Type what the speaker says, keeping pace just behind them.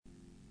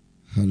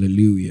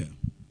Hallelujah.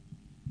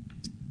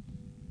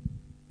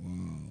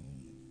 Wow.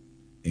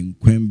 In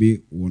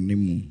Kwembi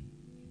Wonimu,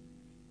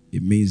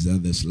 it means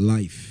that there's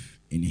life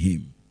in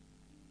him.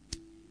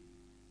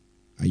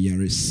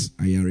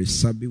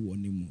 Ayarisabi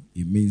Wonimu,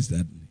 it means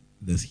that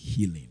there's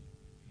healing.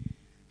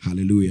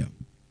 Hallelujah.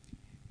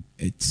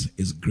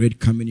 It's great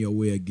coming your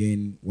way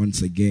again,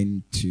 once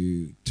again,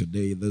 to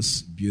today,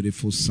 this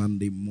beautiful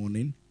Sunday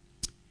morning,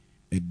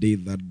 a day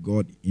that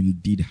God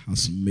indeed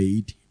has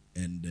made,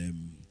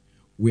 and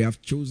we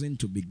have chosen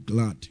to be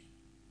glad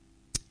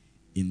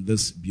in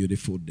this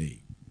beautiful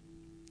day.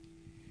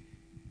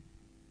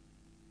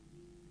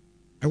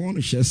 I want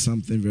to share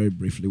something very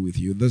briefly with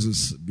you. This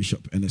is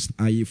Bishop Ernest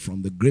Ayi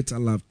from the Greater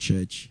Love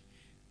Church,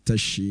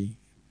 Teshi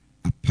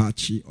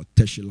Apache or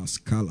Teshi La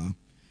Scala.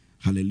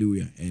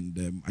 Hallelujah.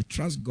 And I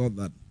trust God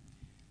that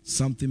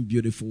something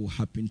beautiful will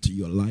happen to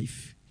your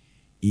life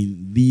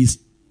in these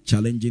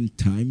challenging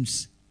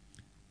times.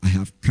 I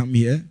have come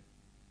here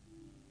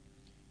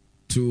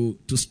to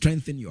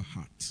strengthen your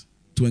heart,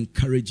 to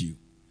encourage you.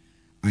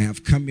 I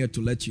have come here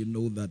to let you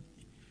know that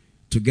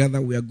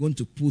together we are going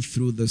to pull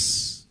through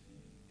this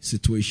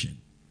situation.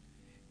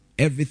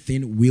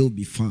 Everything will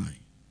be fine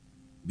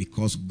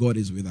because God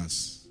is with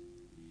us.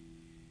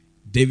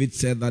 David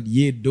said that,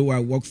 yea, though I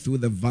walk through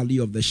the valley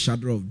of the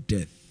shadow of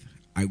death,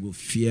 I will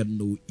fear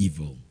no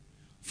evil,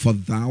 for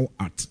thou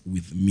art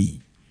with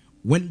me.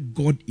 When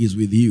God is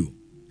with you,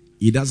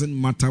 it doesn't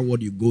matter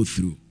what you go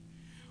through.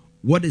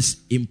 What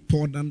is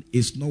important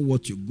is not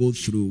what you go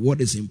through.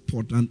 What is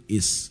important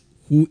is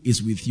who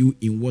is with you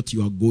in what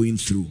you are going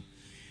through.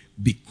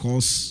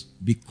 Because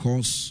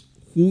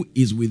who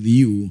is with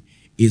you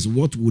is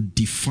what will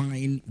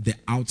define the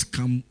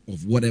outcome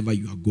of whatever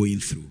you are going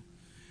through.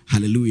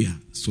 Hallelujah.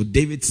 So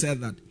David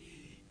said that,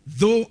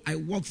 though I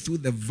walk through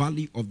the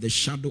valley of the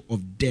shadow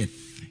of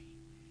death.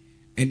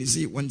 And you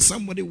see, when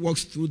somebody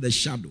walks through the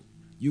shadow,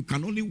 you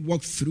can only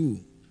walk through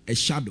a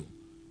shadow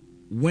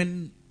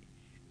when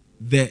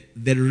the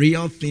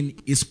real thing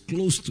is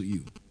close to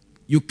you.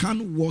 You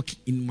can't walk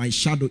in my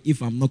shadow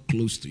if I'm not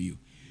close to you.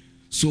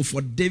 So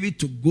for David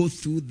to go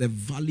through the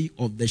valley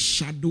of the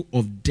shadow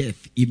of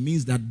death, it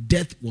means that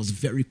death was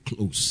very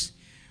close.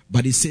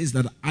 But he says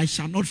that I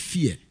shall not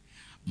fear.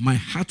 My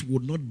heart will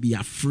not be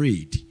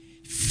afraid.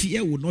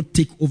 Fear will not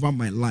take over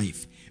my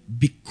life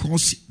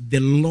because the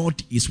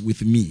Lord is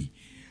with me.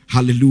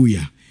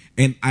 Hallelujah.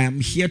 And I am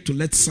here to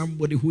let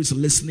somebody who is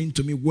listening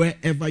to me,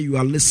 wherever you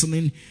are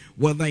listening,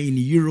 whether in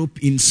Europe,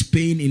 in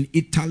Spain, in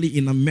Italy,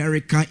 in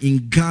America,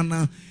 in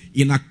Ghana,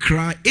 in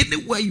Accra,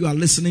 anywhere you are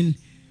listening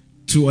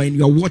to and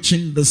you are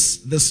watching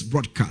this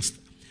broadcast,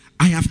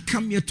 I have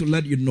come here to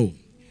let you know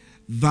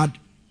that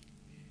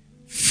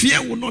fear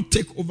will not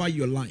take over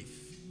your life.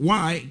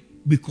 Why?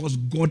 Because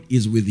God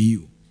is with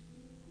you.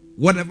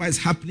 Whatever is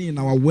happening in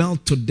our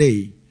world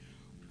today,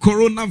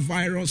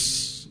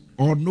 coronavirus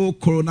or no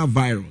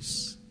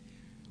coronavirus,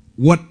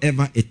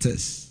 whatever it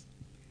is,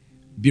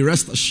 be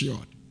rest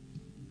assured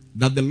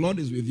that the Lord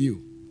is with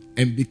you.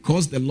 And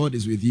because the Lord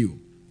is with you,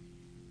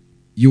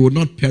 you will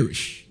not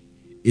perish.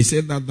 He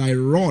said that thy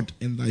rod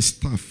and thy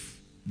staff,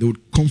 they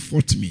would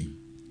comfort me.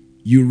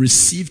 You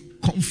receive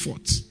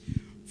comfort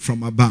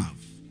from above.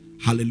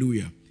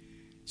 Hallelujah.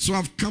 So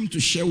I've come to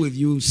share with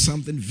you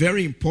something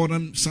very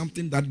important,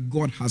 something that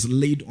God has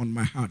laid on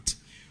my heart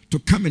to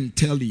come and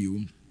tell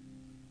you.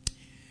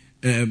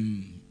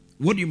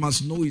 What you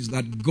must know is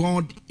that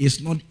God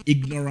is not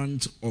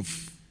ignorant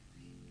of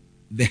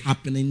the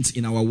happenings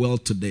in our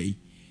world today.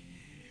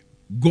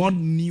 God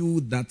knew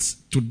that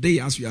today,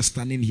 as we are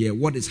standing here,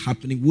 what is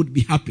happening would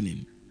be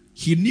happening.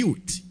 He knew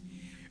it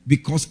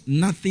because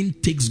nothing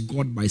takes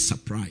God by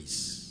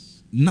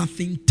surprise.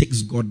 Nothing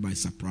takes God by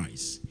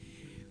surprise.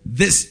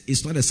 This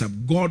is not a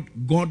surprise.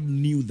 God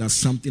knew that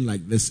something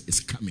like this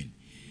is coming.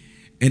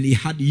 And he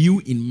had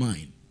you in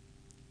mind.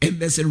 And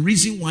there's a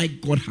reason why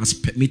God has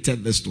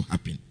permitted this to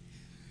happen.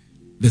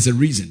 There's a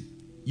reason.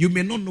 You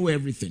may not know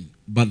everything,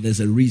 but there's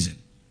a reason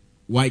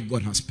why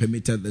God has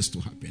permitted this to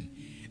happen.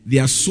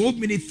 There are so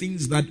many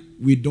things that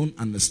we don't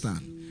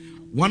understand.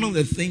 One of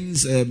the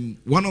things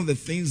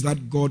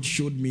that God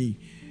showed me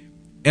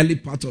early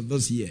part of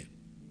this year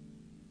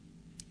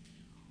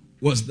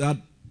was that,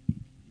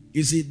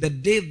 you see, the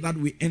day that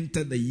we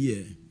enter the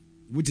year,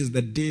 which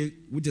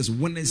is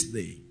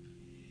Wednesday,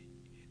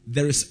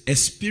 there's a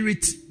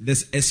spirit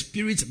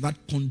that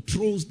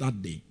controls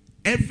that day.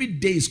 Every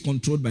day is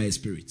controlled by a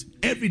spirit.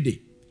 Every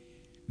day.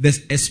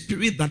 There's a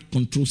spirit that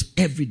controls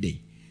every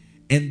day.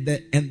 And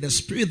the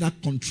spirit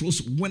that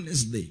controls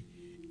Wednesday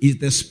is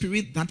the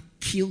spirit that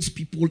kills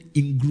people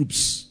in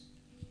groups.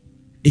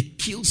 It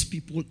kills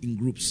people in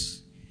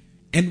groups.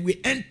 And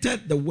we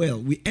entered the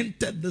world. We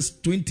entered this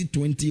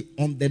 2020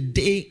 on the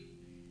day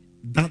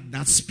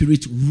that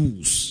spirit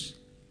rules.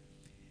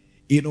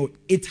 You know,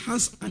 it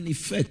has an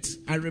effect.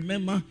 I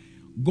remember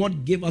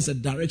God gave us a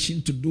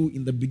direction to do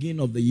in the beginning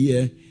of the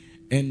year.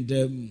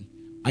 And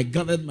I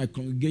gathered my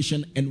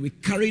congregation and we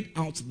carried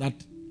out that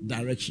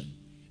direction.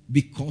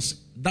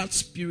 Because that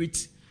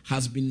spirit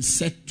has been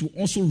set to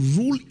also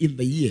rule in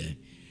the year.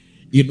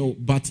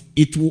 But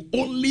it will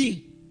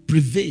only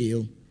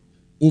prevail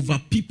over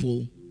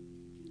people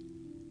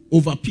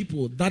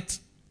that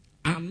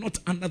are not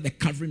under the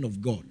covering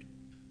of God.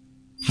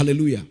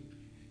 Hallelujah.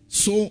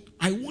 So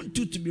I want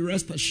you to be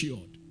rest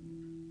assured.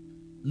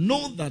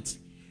 Know that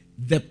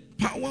the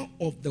power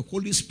of the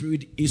Holy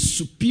Spirit is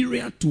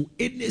superior to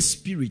any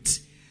spirit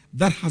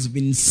that has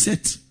been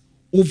set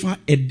over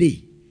a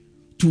day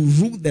to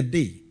rule the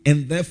day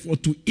and therefore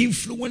to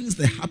influence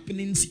the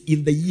happenings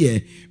in the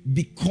year,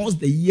 because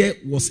the year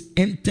was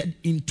entered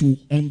into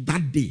on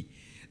that day.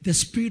 The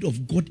Spirit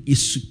of God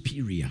is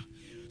superior.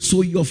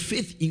 So your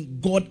faith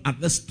in God at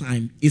this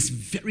time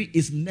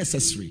is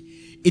necessary.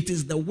 It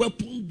is the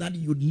weapon that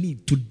you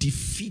need to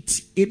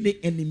defeat any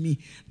enemy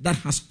that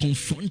has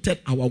confronted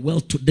our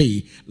world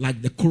today,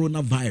 like the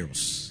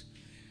coronavirus.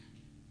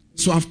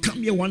 So I've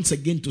come here once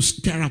again to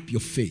stir up your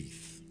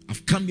faith.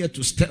 I've come here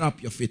to stir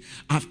up your faith.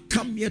 I've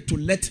come here to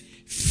let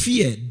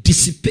fear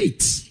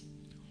dissipate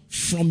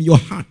from your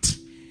heart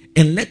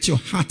and let your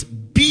heart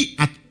be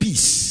at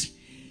peace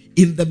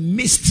in the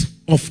midst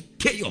of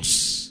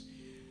chaos.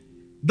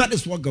 That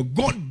is what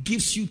God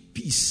gives you,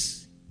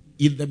 peace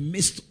in the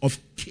midst of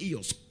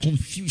chaos,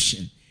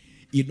 confusion.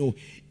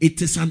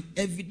 It is an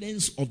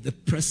evidence of the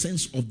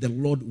presence of the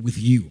Lord with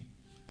you.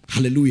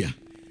 Hallelujah.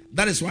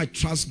 That is why I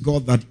trust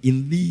God that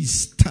in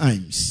these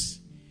times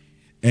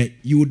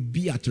you would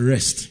be at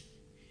rest.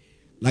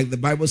 Like the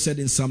Bible said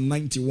in Psalm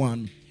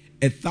 91,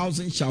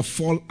 1,000 shall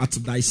fall at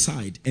thy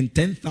side and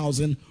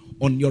 10,000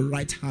 on your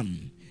right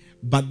hand,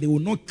 but they will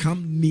not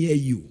come near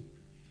you.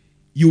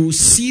 You will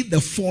see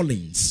the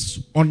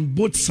fallings on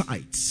both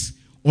sides,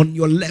 on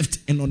your left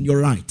and on your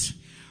right,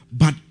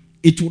 but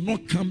it will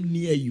not come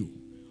near you.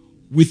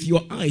 With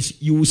your eyes,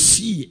 you will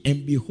see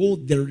and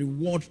behold the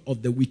reward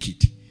of the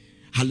wicked.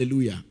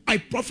 Hallelujah. I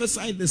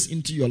prophesy this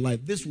into your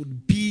life. This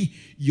would be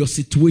your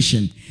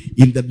situation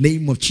in the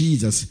name of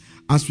Jesus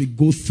as we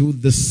go through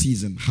this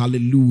season.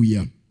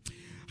 Hallelujah.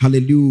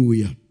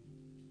 Hallelujah.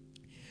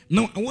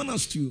 Now, I want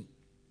us to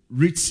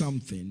read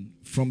something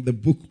from the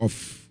book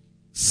of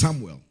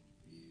Samuel.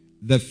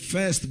 The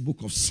first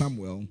book of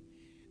Samuel.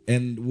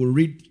 And we'll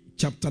read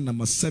chapter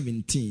number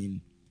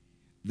 17.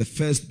 The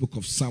first book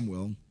of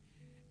Samuel.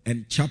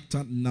 And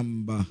chapter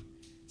number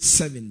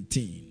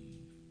 17.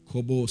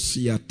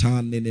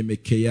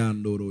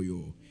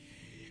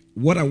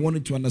 What I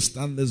wanted to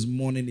understand this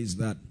morning is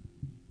that,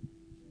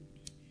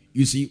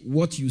 you see,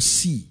 what you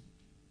see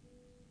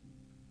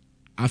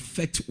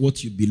affects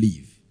what you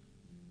believe.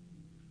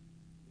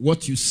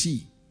 What you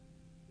see,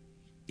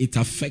 it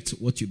affects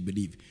what you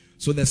believe.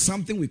 So there's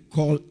something we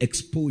call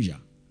exposure.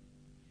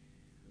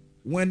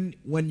 When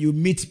you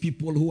meet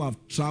people who have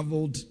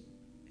traveled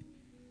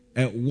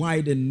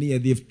wide and near,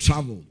 they've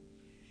traveled,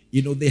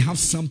 they have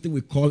something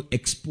we call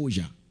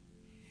exposure.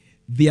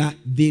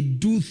 They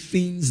do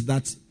things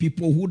that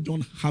people who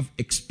don't have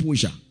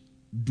exposure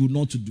do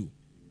not do.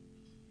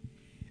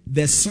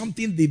 There's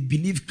something they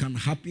believe can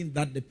happen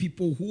that the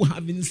people who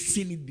haven't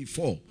seen it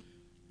before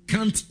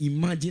can't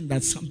imagine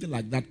that something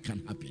like that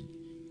can happen.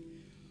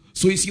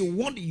 So you see,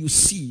 what you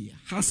see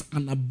has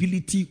an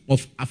ability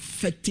of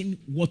affecting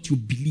what you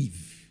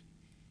believe.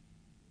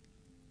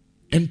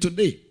 And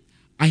today,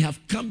 I have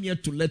come here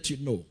to let you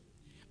know.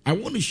 I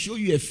want to show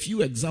you a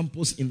few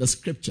examples in the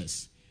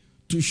scriptures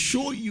to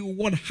show you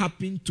what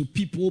happened to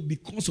people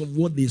because of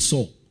what they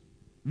saw.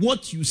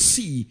 What you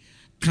see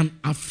can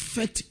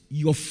affect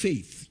your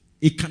faith.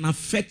 It can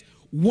affect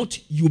what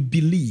you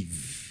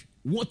believe.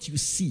 What you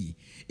see,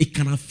 it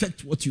can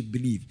affect what you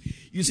believe.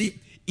 You see,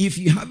 if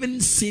you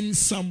haven't seen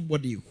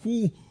somebody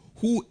who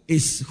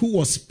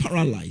was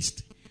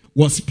paralyzed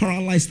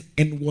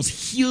and was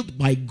healed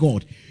by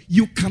God,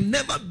 you can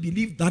never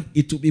believe that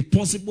it will be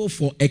possible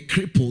for a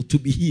cripple to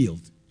be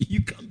healed.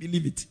 You can't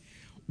believe it.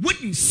 When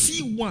you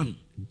see one,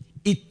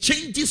 it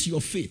changes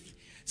your faith.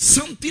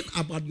 Something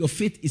about your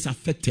faith is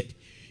affected.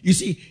 You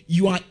see,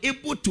 you are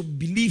able to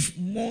believe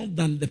more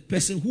than the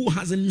person who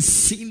hasn't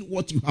seen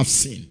what you have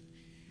seen.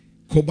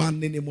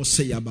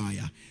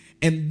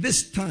 And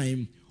this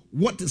time,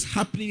 what is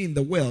happening in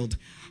the world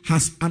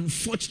has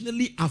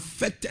unfortunately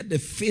affected the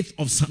faith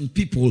of some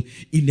people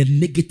in a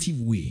negative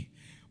way.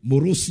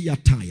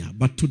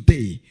 But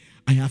today,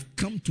 I have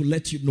come to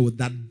let you know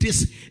that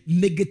this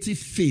negative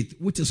faith,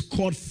 which is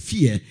called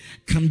fear,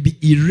 can be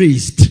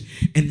erased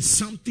and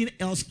something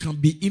else can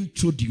be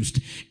introduced,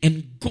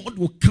 and God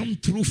will come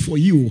through for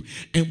you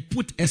and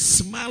put a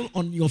smile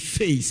on your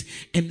face,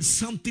 and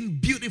something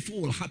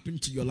beautiful will happen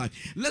to your life.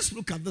 Let's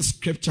look at the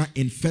scripture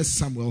in 1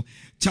 Samuel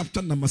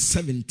chapter number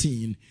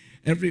 17.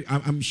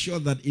 I'm sure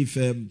that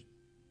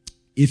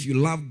if you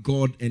love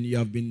God and you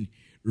have been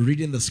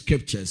reading the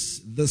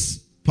scriptures,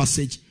 this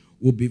passage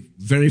will be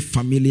very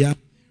familiar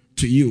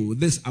to you.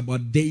 This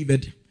about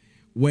David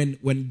when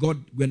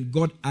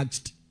God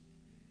asked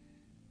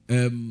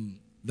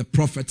the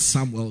prophet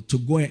Samuel to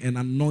go and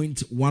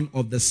anoint one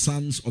of the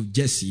sons of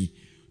Jesse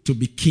to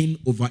be king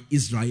over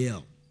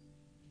Israel.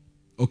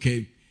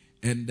 Okay,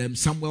 and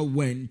Samuel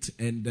went,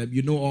 and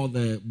you know all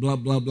the blah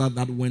blah blah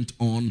that went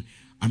on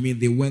I mean,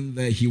 they went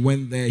there, he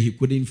went there, he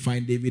couldn't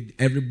find David.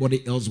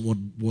 Everybody else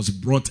was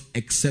brought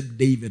except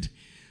David,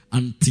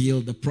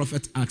 until the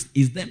prophet asked,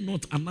 is there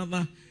not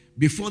another?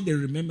 Before they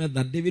remembered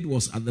that David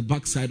was at the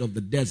backside of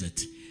the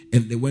desert,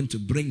 and they went to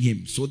bring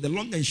him. So the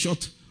long and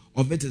short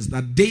of it is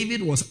that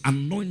David was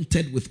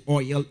anointed with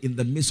oil in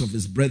the midst of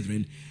his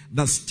brethren.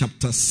 That's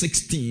chapter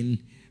 16,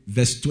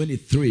 verse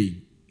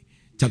 23.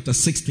 Chapter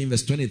 16,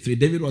 verse 23.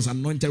 David was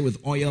anointed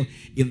with oil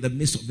in the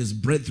midst of his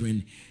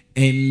brethren.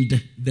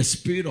 And the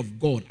Spirit of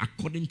God,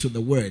 according to the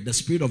word, the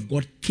Spirit of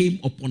God came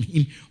upon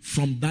him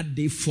from that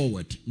day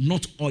forward.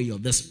 Not oil,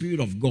 the Spirit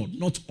of God,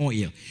 not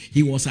oil.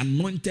 He was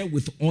anointed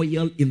with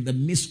oil in the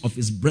midst of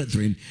his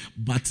brethren,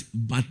 but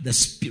the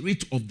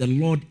Spirit of the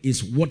Lord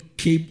is what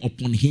came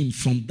upon him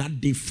from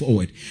that day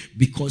forward.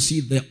 Because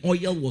see, the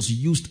oil was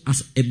used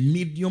as a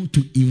medium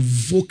to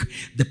invoke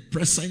the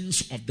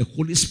presence of the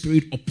Holy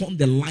Spirit upon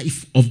the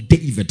life of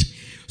David.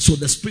 So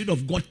the Spirit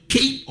of God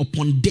came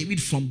upon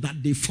David from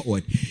that day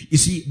forward. You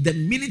see, the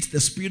minute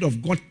the Spirit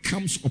of God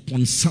comes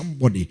upon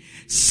somebody,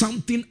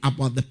 something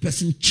about the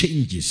person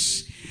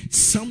changes.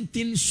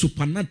 Something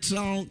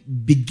supernatural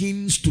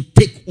begins to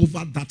take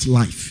over that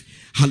life.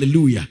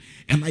 Hallelujah.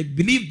 And I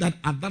believe that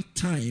at that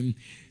time,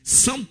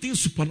 something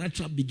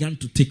supernatural began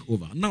to take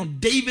over. Now,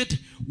 David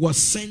was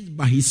sent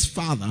by his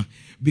father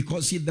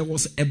because there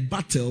was a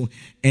battle,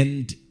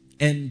 and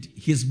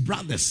his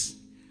brothers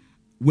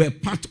were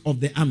part of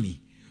the army.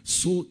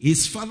 So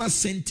his father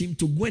sent him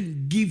to go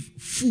and give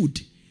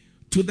food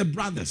to the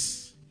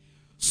brothers.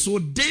 So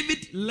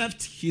David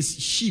left his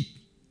sheep,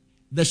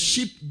 the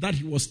sheep that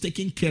he was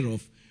taking care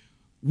of,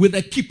 with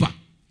a keeper,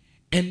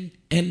 and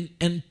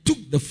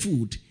took the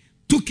food,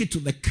 took it to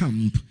the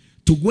camp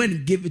to go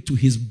and give it to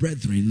his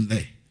brethren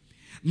there.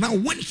 Now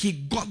when he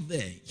got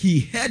there,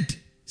 he heard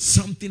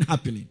something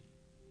happening.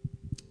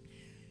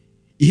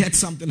 He heard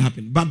something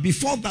happen. But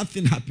before that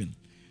thing happened,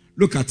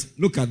 look at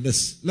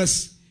this.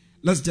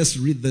 Let's just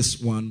read this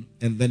one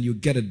and then you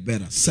get it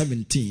better.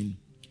 17.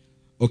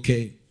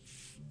 Okay.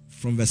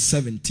 From verse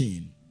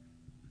 17.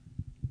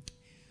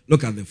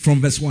 Look at it. From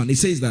verse 1. It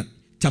says that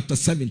chapter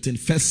 17,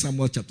 1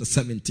 Samuel chapter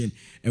 17,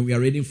 and we are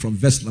reading from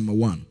verse number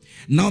 1.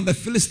 Now the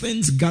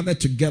Philistines gathered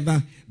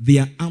together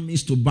their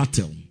armies to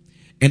battle,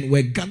 and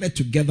were gathered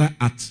together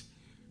at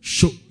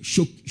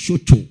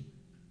Shoto,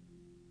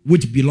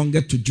 which belonged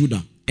to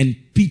Judah, and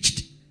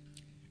pitched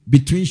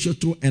between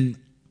Shoto and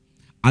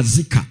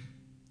Azekah.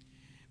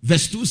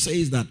 Verse 2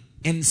 says that,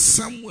 and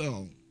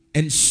Samuel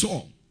and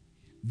Saul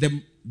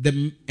and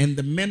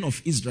the men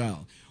of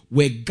Israel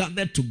were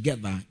gathered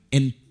together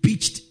and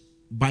pitched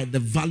by the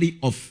valley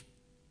of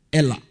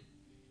Elah,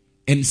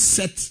 and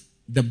set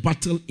the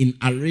battle in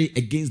array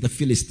against the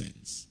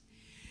Philistines.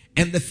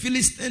 And the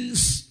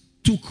Philistines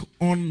took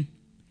on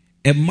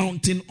a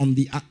mountain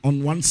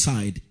on one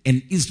side,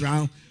 and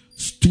Israel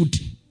stood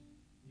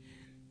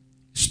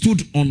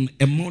on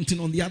a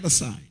mountain on the other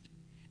side.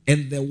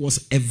 And there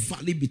was a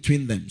valley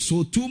between them.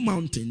 So two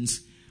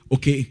mountains,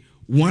 okay,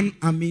 one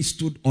army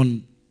stood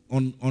on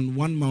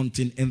one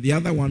mountain and the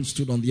other one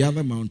stood on the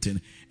other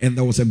mountain. And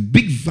there was a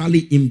big valley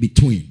in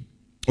between.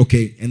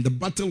 Okay, and the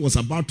battle was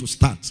about to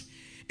start.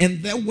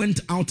 And there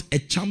went out a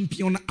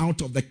champion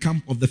out of the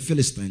camp of the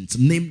Philistines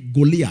named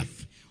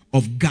Goliath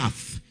of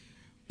Gath,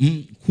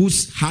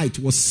 whose height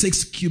was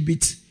 6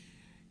 cubits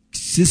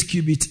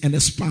and a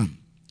span.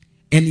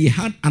 And he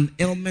had an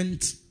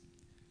helmet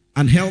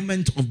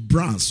of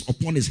brass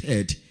upon his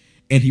head,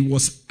 and he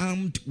was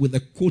armed with a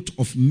coat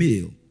of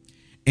mail,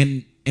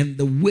 and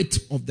the weight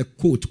of the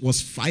coat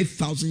was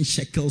 5,000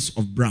 shekels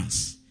of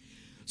brass.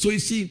 So you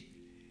see,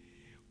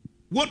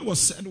 what was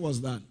said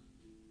was that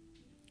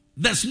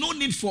there's no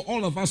need for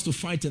all of us to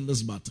fight in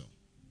this battle.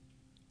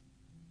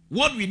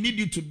 What we need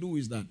you to do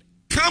is that,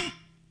 come,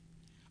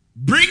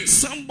 bring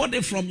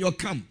somebody from your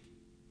camp,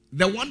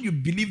 the one you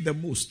believe the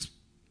most.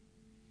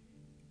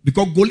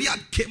 Because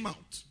Goliath came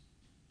out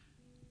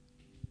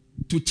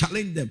to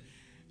challenge them.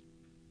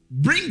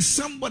 Bring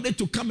somebody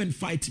to come and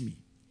fight me.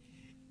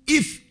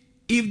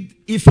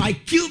 If I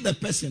kill the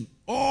person,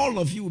 all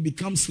of you will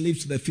become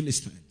slaves to the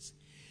Philistines.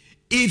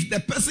 If the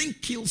person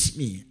kills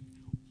me,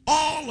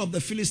 all of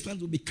the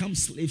Philistines will become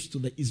slaves to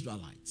the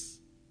Israelites.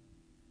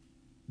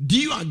 Do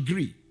you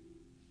agree?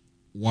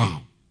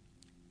 Wow.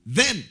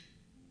 Then,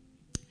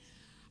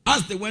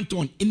 as they went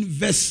on, in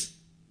verse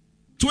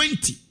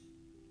 20,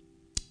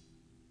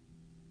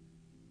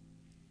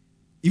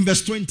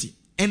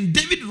 and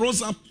David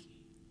rose up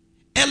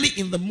early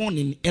in the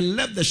morning and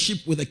left the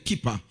sheep with a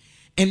keeper,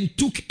 and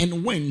took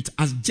and went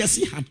as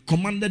Jesse had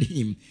commanded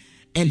him,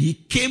 and he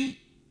came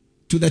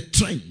to the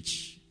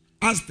trench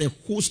as the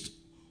host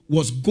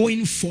was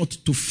going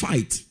forth to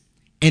fight,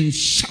 and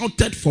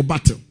shouted for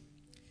battle.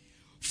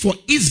 For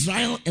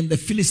Israel and the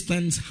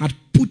Philistines had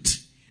put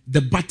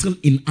the battle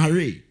in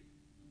array,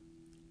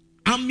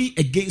 army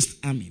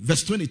against army.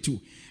 Verse 22.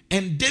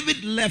 And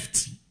David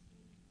left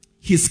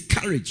his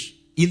carriage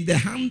in the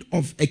hand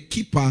of a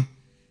keeper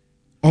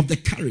of the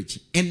carriage,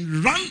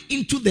 and ran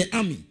into the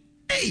army.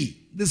 Hey,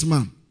 this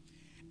man.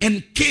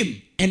 And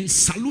came and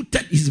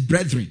saluted his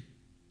brethren.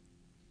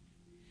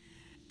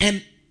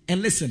 And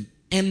listen,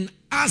 and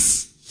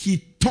as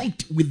he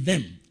talked with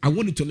them, I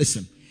want you to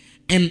listen.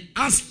 And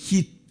as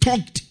he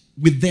talked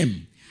with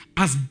them,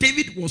 as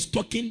David was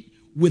talking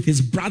with his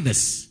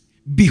brothers,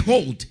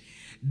 behold,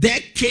 there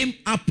came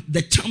up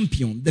the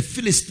champion, the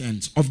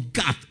Philistines of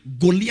Gath,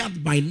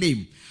 Goliath by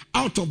name,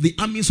 out of the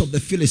armies of the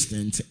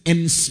Philistines,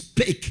 and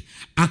spake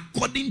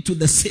according to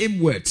the same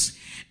words.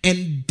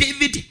 And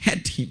David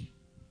heard him.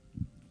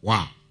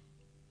 Wow.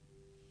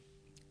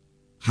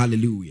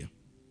 Hallelujah.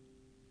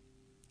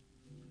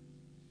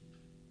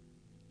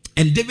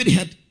 And David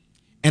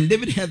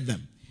heard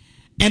them.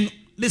 And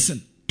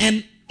listen,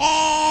 and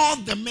all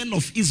the men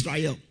of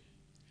Israel,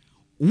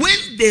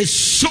 when they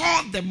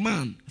saw the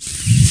man,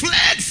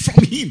 fled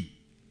from him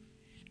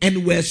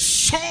and were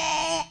so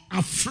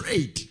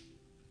afraid.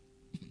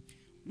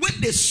 When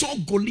they saw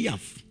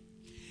Goliath,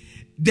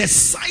 the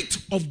sight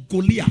of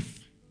Goliath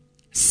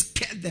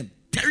scared them,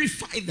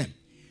 terrified them.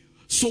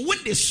 So when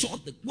they saw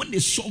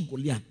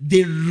Goliath,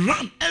 they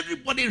ran.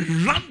 Everybody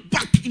ran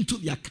back into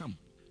their camp.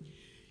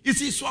 You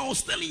see, so I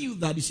was telling you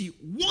that, you see,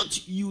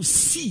 what you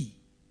see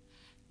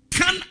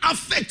can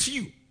affect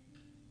you.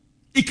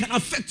 It can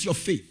affect your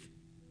faith.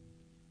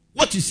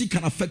 What you see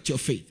can affect your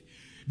faith.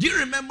 Do you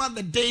remember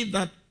the day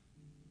that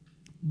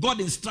God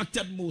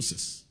instructed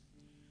Moses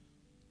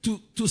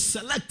to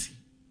select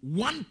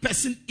one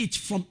person each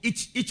from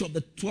each of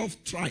the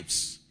 12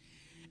 tribes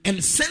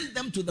and send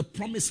them to the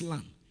promised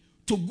land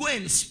to go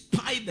and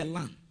spy the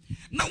land?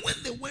 Now, when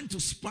they went to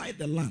spy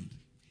the land,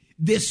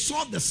 they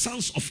saw the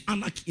sons of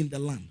Anak in the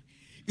land.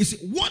 You see,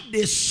 what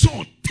they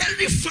saw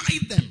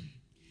terrified them.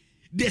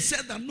 They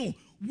said that no,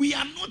 we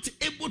are not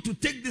able to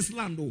take this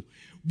land. Oh,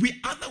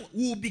 we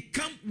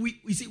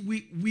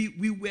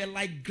were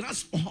like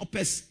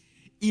grasshoppers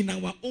in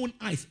our own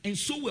eyes, and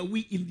so were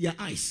we in their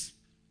eyes.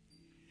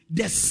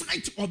 The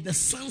sight of the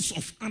sons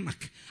of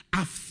Anak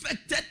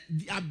affected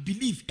their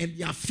belief and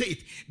their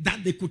faith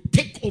that they could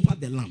take over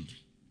the land.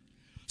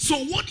 So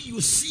what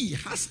you see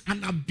has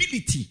an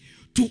ability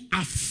to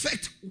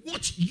affect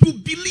what you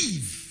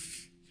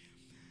believe.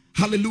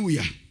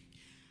 Hallelujah.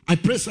 I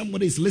pray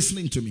somebody is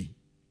listening to me.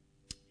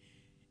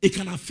 It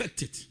can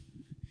affect it.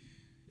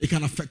 It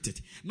can affect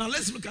it. Now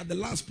let's look at the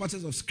last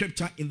passages of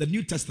scripture in the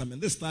New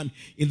Testament. This time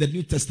in the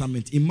New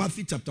Testament, in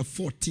Matthew chapter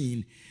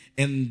 14.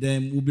 And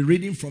we'll be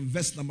reading from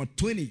verse number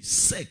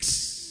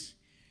 26.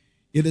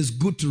 It is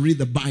good to read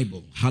the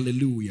Bible.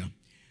 Hallelujah.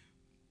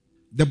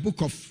 The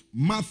book of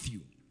Matthew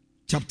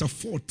chapter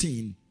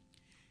 14.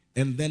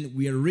 And then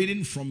we are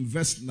reading from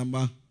verse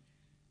number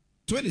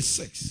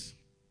 26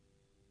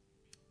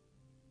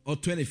 or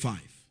 25.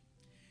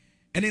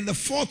 And in the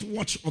fourth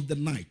watch of the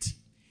night,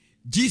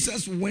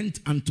 Jesus went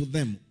unto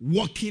them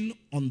walking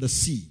on the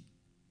sea.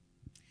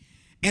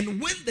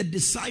 And when the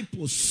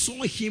disciples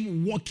saw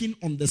him walking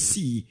on the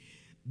sea,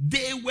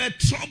 they were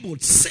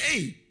troubled,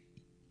 saying,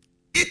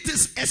 "It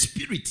is a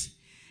spirit."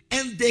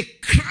 And they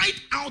cried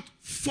out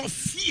for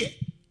fear.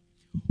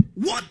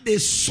 What they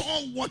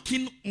saw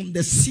walking on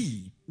the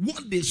sea,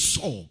 what they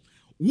saw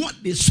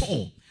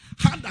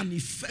had an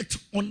effect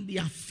on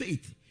their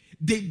faith.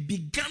 They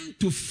began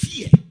to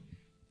fear.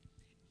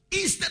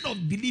 Instead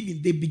of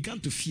believing, they began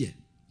to fear.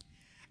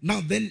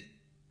 Now then,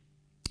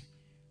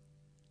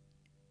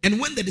 and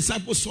when the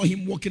disciples saw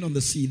him walking on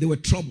the sea, they were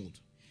troubled.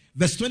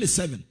 Verse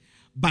 27.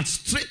 But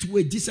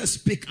straightway Jesus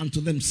spake unto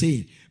them,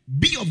 saying,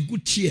 "Be of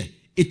good cheer,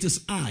 it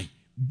is I.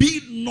 Be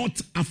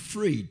not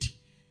afraid."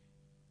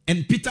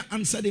 And Peter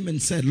answered him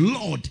and said,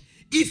 "Lord,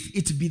 if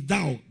it be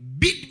thou,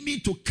 bid me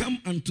to come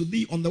unto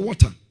thee on the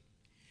water."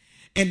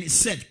 And he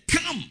said,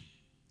 "Come."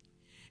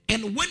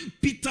 And when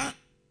Peter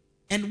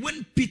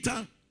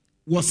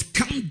was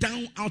come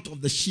down out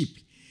of the ship,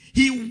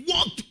 he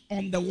walked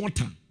on the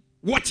water.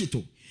 Watch it.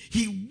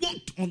 He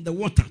walked on the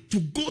water to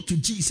go to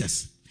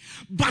Jesus.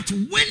 But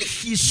when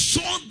he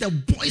saw the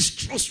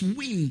boisterous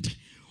wind,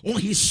 or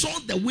he saw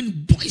the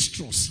wind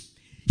boisterous,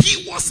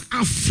 he was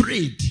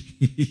afraid.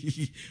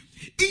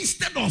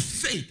 Instead of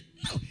faith.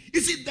 No,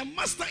 you see, the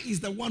master is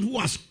the one who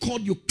has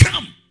called you,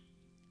 "Come."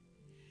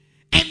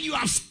 And you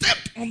have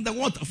stepped on the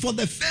water. For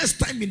the first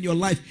time in your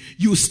life,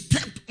 you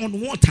stepped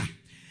on water.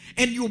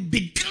 And you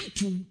began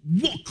to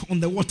walk on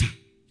the water.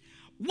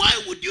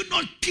 Why would you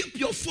not keep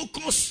your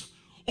focus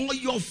or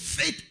your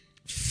faith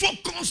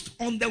focused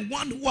on the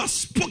one who has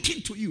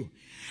spoken to you?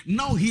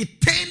 Now he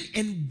turned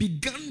and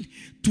began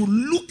to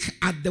look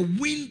at the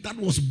wind that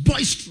was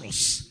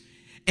boisterous.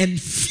 And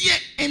fear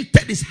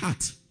entered his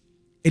heart.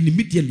 And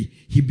immediately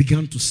he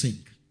began to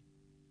sink.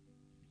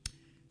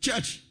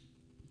 Church,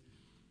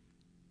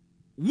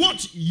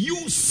 what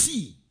you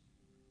see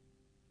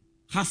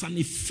has an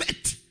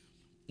effect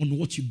on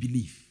what you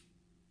believe,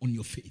 on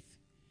your faith.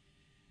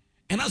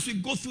 And as we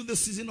go through the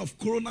season of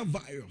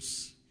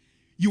coronavirus,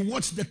 you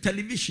watch the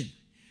television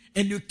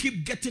and you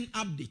keep getting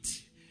updates.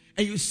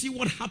 And you see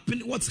what's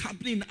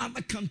happening in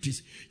other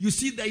countries. You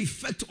see the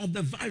effect of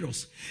the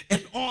virus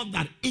and all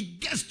that. It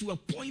gets to a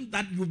point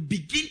that you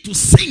begin to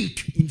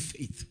sink in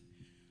faith.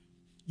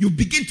 You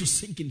begin to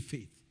sink in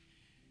faith.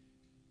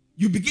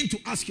 You begin to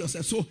ask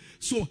yourself,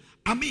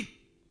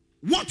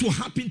 what will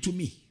happen to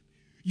me?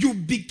 You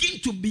begin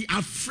to be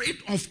afraid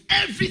of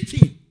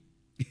everything.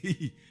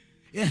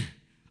 Yeah.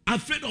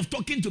 Afraid of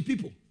talking to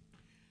people.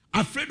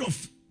 Afraid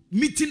of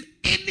meeting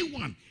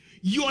anyone.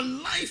 Your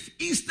life,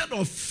 instead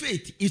of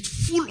faith, is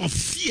full of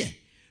fear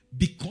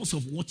because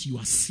of what you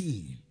are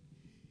seeing.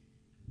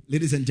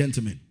 Ladies and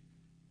gentlemen,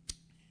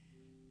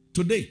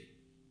 today,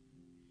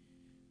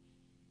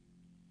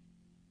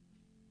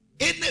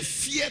 any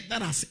fear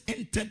that has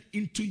entered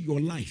into your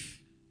life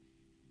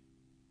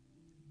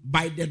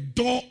by the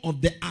door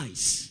of the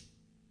eyes,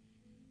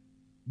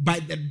 by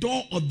the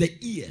door of the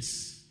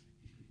ears,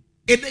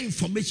 any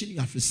information you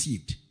have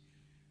received,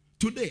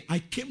 today I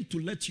came to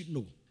let you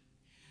know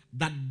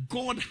that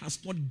God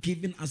has not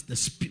given us the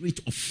spirit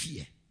of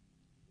fear.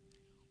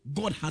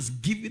 God has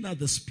given us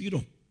the spirit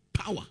of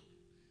power,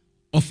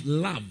 of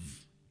love,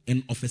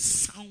 and of a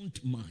sound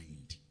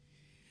mind.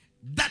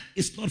 That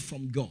is not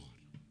from God.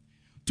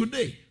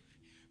 Today,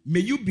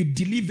 may you be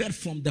delivered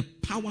from the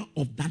power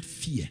of that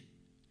fear.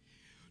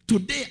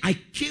 Today, I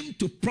came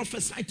to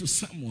prophesy to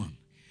someone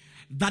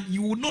that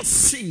you will not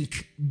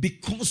sink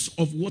because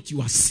of what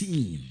you are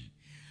seeing.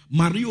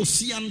 Anything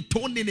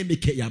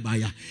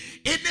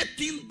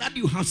that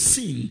you have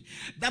seen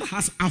that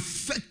has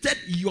affected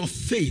your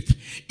faith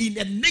in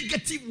a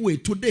negative way,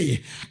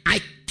 today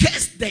I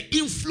curse the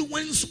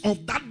influence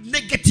of that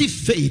negative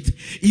faith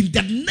in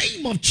the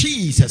name of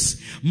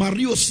Jesus.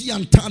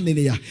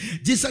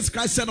 Jesus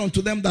Christ said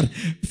unto them that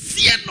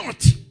fear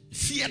not,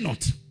 fear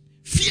not,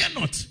 fear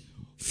not,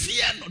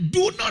 fear not,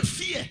 do not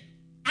fear.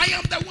 I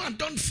am the one,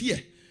 don't fear.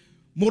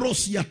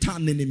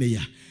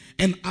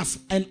 And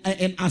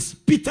as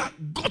Peter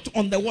got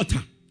on the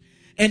water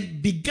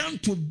and began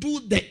to do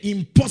the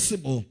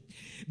impossible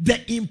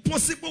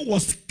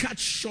was cut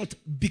short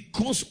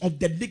because of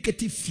the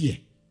negative fear.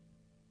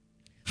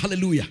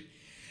 Hallelujah.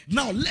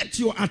 Now let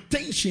your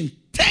attention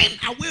turn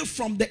away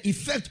from the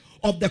effect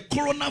of the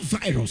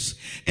coronavirus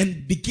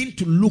and begin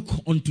to look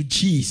unto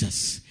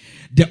Jesus,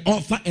 the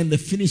author and the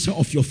finisher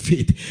of your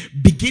faith.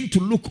 Begin to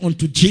look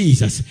unto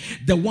Jesus,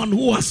 the one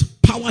who has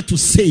power to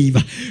save.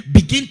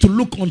 Begin to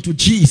look unto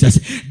Jesus,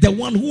 the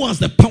one who has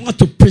the power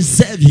to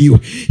preserve you.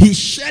 He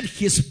shed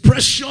his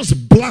precious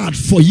blood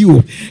for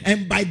you,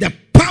 and by the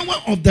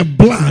power of the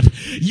blood,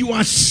 you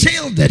are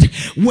shielded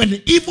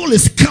when evil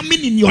is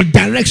coming in your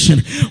direction.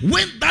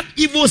 When that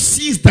evil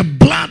sees the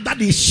blood that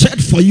is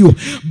shed for you,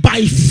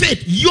 by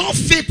faith, your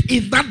faith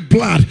in that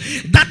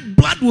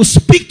blood will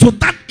speak to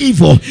that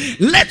evil.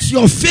 Let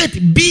your faith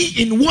be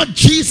in what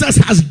Jesus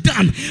has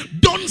done.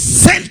 Don't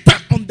center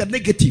on the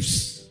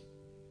negatives.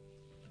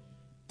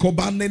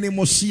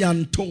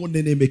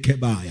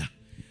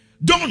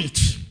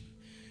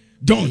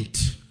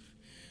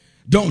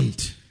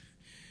 Don't.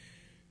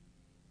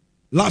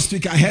 Last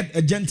week I had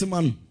a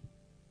gentleman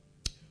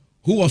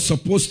who was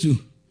supposed to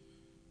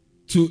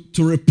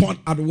report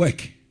at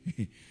work.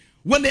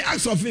 When they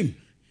asked of him,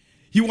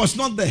 he was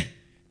not there.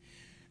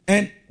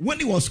 And when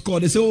he was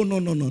called, they said, oh, no.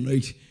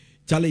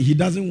 Charlie, he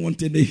doesn't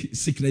want any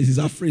sickness. He's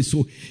afraid,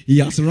 so he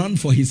has run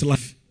for his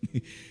life.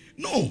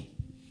 No.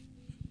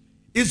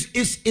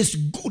 It's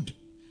good.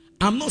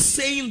 I'm not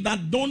saying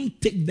that don't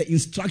take the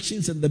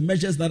instructions and the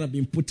measures that have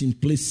been put in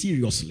place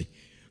seriously.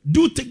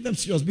 Do take them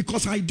serious,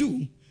 because I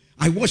do.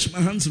 I wash my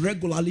hands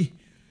regularly.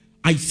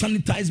 I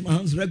sanitize my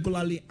hands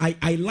regularly.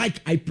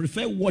 I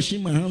prefer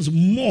washing my hands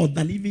more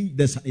than even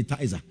the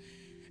sanitizer.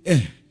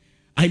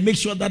 I make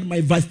sure that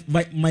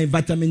my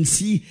vitamin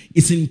C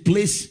is in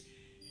place.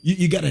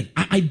 You get it?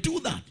 I do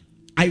that.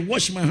 I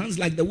wash my hands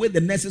like the way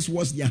the nurses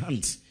wash their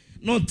hands.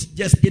 Not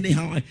just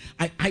anyhow.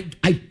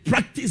 I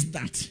practice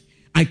that.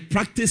 I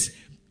practice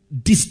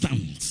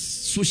distance,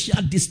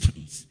 social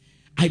distance.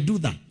 I do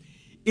that.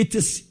 It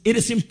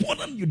is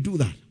important you do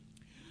that.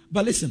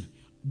 But listen,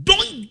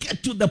 don't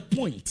get to the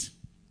point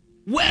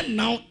where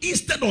now,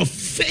 instead of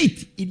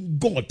faith in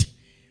God,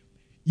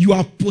 you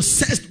are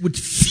possessed with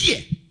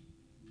fear,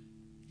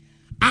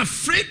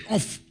 afraid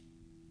of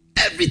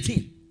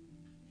everything.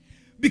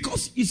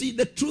 Because you see,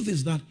 the truth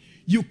is that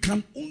you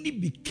can only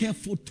be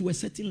careful to a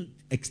certain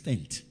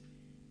extent.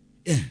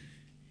 Yeah.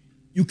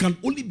 You can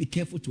only be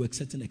careful to a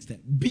certain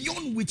extent,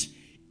 beyond which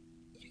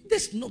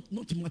there's not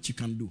much you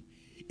can do.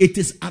 It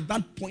is at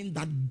that point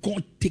that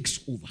God takes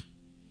over.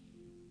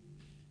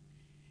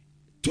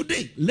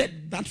 Today,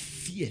 let that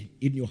fear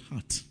in your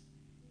heart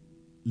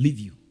leave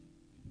you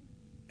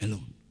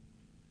alone.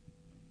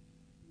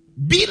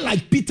 Be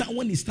like Peter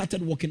when he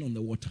started walking on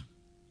the water.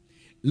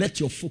 Let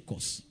your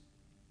focus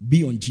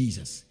be on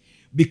Jesus.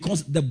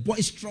 Because the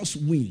boisterous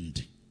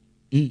wind,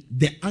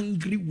 the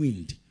angry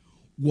wind,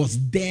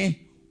 was there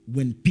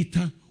when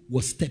Peter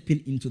was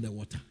stepping into the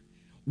water.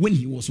 When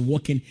he was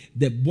walking,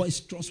 the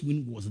boisterous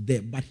wind was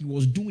there. But he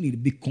was doing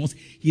it because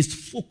his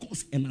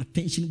focus and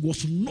attention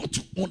was not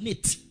on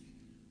it.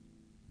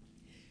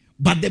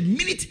 But the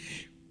minute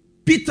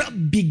Peter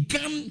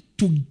began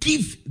to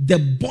give the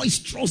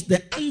boisterous,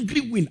 the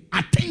angry wind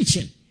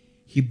attention,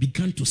 he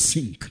began to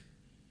sink.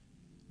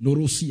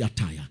 Norosi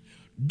Ataya.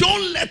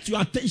 Don't let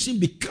your attention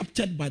be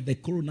captured by the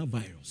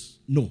coronavirus.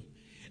 No.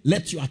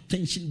 let your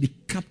attention be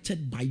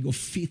captured by your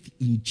faith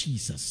in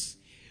Jesus.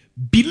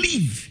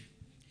 Believe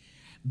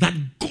that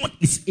God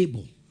is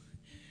able.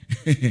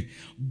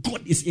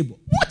 God is able.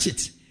 Watch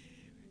it.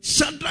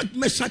 Shadrach,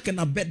 Meshach, and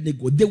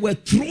Abednego, they were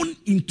thrown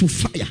into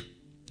fire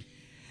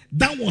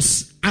that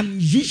was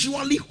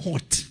unusually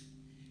hot.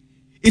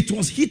 It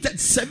was heated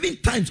 7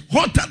 times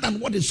hotter than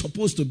what it's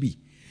supposed to be.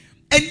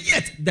 And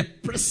yet, the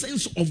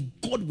presence of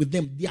God with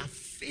them, their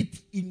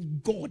faith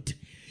in God,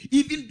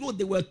 even though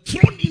they were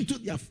thrown into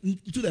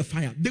the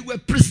fire, they were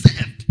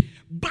preserved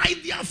by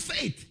their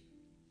faith,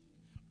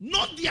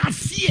 not their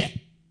fear.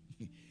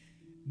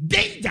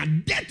 Danger,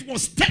 death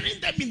was staring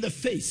them in the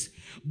face,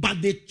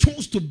 but they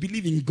chose to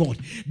believe in God.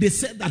 They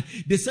said that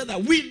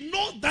we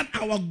know that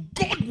our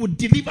God will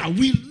deliver.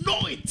 We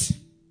know it.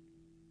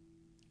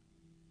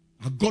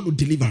 Our God will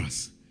deliver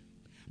us.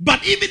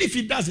 But even if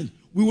He doesn't,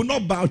 we will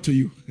not bow to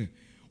you.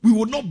 We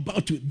will not bow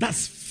to you.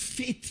 That's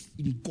faith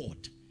in God.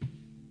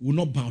 We will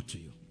not bow to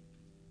you.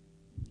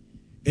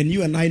 And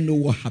you and I know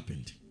what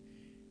happened.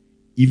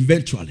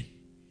 Eventually,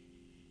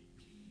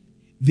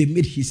 they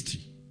made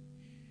history.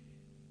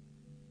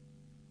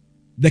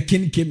 The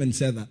king came and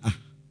said that,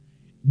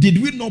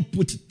 did we not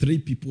put 3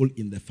 people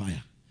in the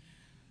fire?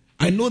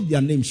 I know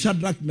their names,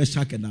 Shadrach,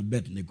 Meshach, and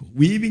Abednego.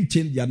 We even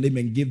changed their name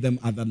and gave them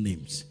other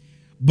names.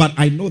 But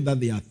I know that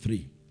they are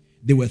 3.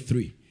 They were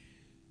 3.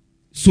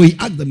 So he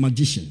asked the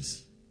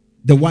magicians,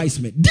 the wise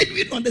men, did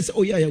we not? They said,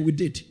 oh yeah, we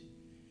did.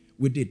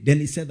 We did. Then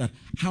he said that,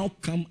 how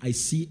come I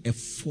see a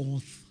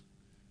 4th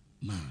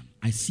man?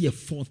 I see a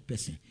 4th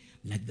person,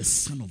 like the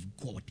Son of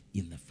God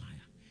in the fire.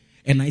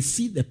 And I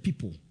see the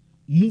people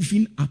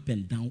moving up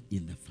and down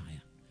in the fire.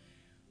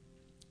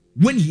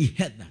 When he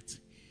heard that,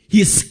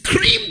 he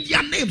screamed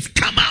their names,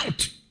 come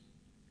out.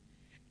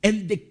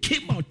 And they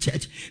came out,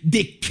 church.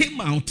 They came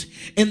out.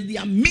 And the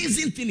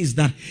amazing thing is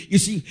that, you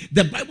see,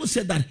 the Bible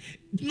said that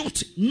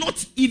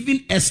not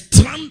even a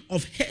strand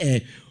of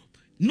hair,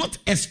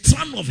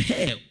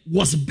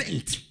 was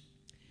bent.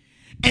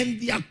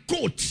 And their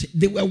coats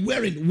they were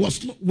wearing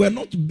were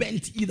not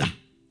bent either.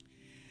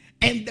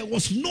 And there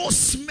was no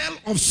smell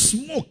of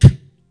smoke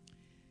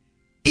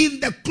in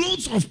the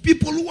clothes of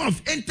people who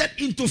have entered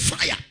into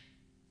fire.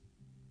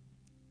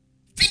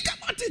 Think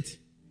about it.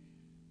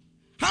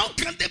 How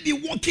can they be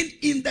walking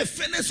in the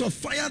furnace of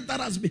fire that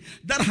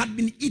had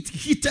been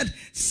heated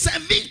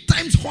 7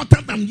 times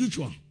hotter than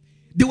usual?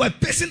 They were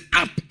pacing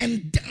up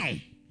and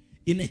down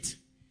in it.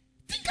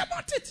 Think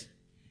about it.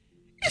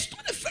 It's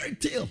not a fairy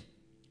tale.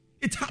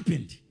 It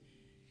happened.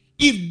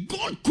 If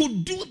God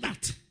could do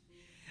that,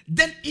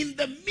 then in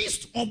the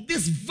midst of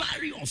this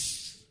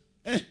virus,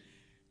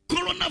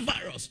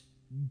 coronavirus,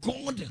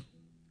 God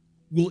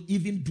will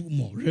even do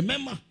more.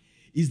 Remember,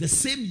 it's the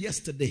same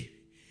yesterday.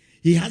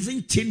 He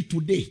hasn't changed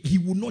today. He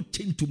will not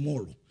change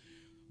tomorrow.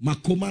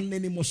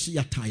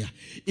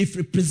 If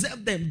we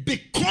preserve them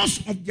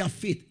because of their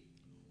faith,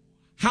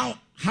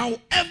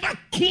 however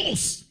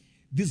close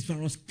this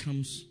virus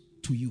comes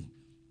to you,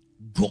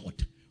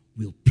 God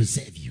will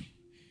preserve you.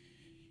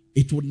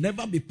 It will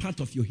never be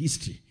part of your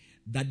history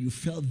that you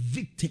fell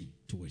victim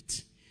to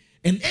it.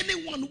 And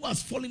anyone who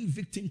has fallen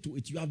victim to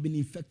it, you have been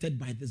infected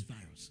by this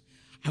virus.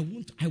 I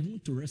want you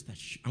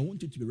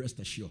to be rest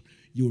assured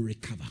you will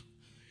recover.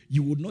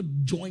 You will not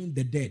join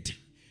the dead.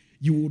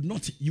 You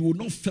will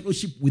not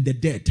fellowship with the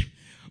dead,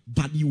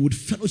 but you would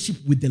fellowship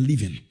with the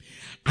living.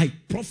 I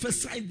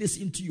prophesy this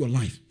into your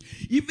life.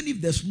 Even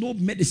if there's no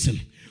medicine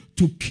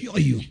to cure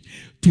you,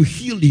 to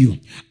heal you,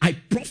 I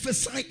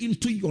prophesy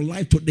into your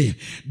life today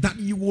that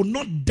you will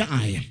not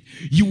die.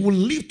 You will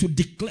live to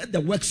declare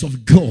the works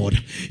of God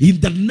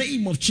in the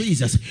name of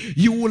Jesus.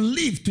 You will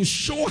live to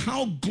show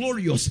how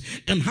glorious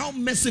and how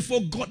merciful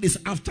God is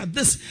after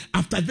this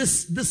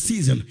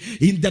season.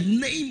 In the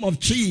name of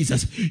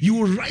Jesus, you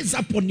will rise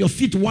up on your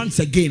feet once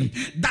again.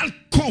 That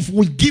cough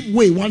will give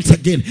way once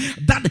again.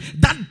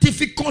 That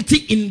difficulty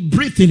in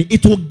breathing,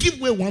 it will give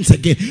way once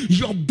again.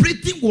 Your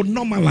breathing will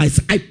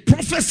normalize. I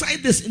prophesy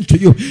this into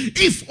you.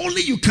 If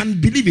only you can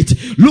believe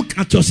it. Look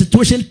at your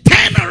situation.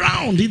 Turn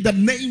around in the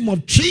name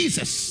of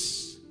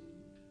Jesus.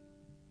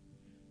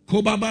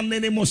 God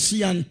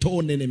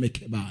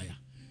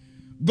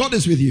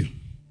is with you.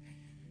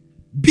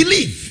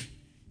 Believe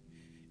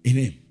in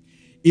Him.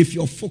 If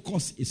your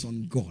focus is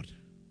on God,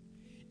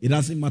 it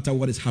doesn't matter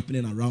what is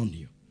happening around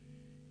you.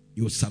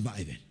 You will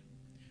survive it.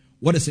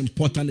 What is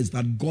important is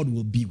that God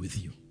will be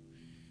with you.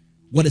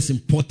 What is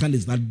important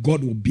is that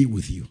God will be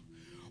with you.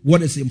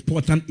 What is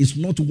important is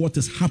not what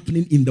is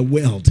happening in the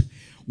world.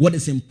 What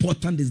is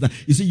important is that,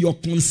 you see, your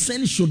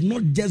concern should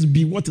not just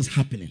be what is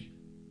happening.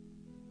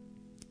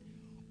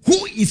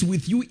 Who is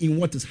with you in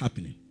what is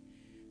happening?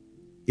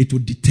 It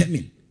will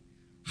determine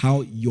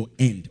how your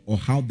end or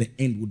how the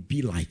end would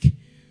be like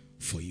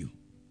for you.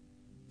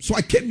 So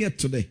I came here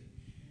today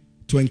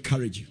to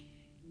encourage you.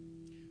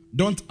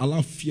 Don't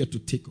allow fear to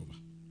take over.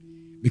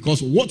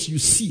 Because what you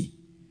see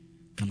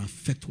can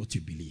affect what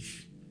you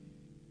believe.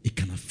 It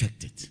can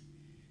affect it.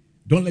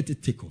 Don't let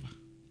it take over.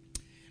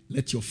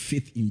 Let your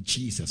faith in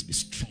Jesus be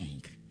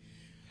strong.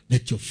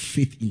 Let your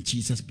faith in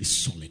Jesus be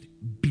solid.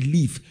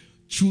 Believe.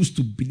 Choose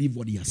to believe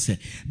what he has said.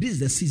 This is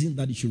the season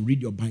that you should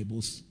read your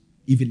Bibles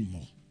even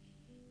more.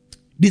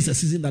 This is the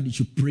season that you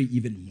should pray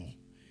even more.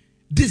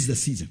 This is the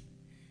season.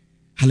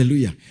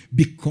 Hallelujah.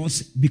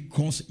 Because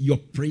your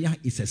prayer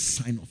is a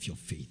sign of your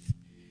faith.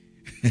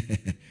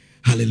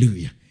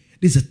 Hallelujah.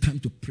 This is a time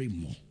to pray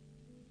more.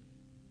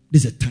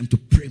 This is a time to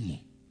pray more.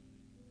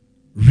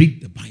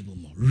 Read the Bible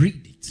more.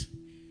 Read it.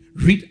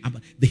 Read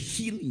about the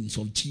healings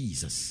of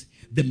Jesus.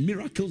 The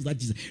miracles that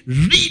Jesus.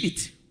 Read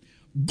it.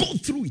 Go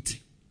through it.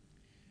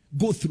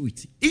 Go through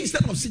it.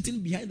 Instead of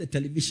sitting behind the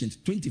television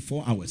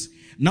 24 hours.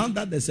 Now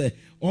that there's a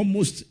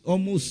almost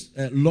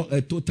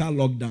a total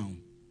lockdown.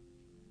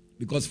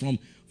 Because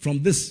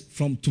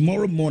from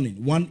tomorrow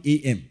morning, 1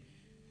 a.m.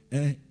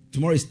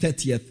 Tomorrow is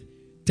 30th.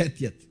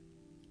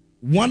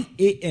 1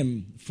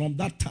 a.m. from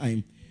that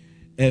time,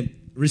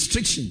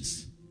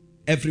 restrictions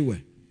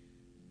everywhere.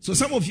 So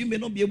some of you may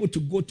not be able to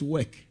go to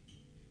work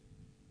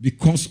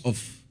because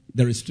of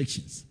the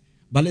restrictions.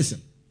 But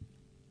listen,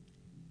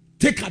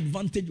 take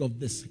advantage of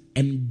this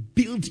and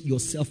build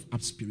yourself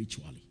up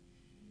spiritually.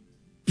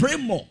 Pray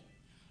more.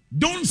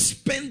 Don't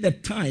spend the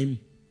time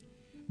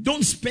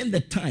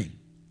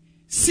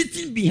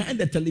sitting behind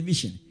the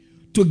television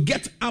to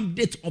get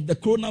updates of the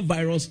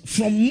coronavirus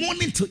from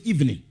morning to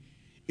evening.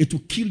 It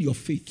will kill your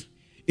faith.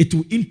 It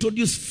will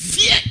introduce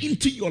fear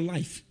into your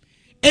life.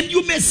 And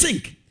you may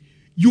sink.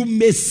 You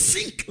may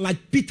sink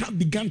like Peter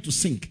began to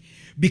sink.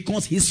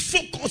 Because his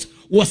focus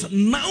was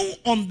now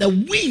on the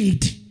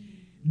wind,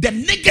 the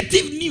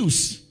negative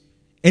news.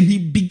 And he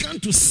began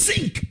to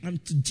sink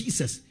until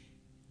Jesus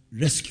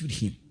rescued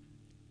him.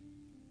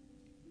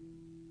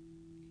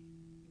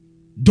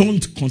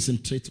 Don't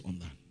concentrate on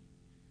that.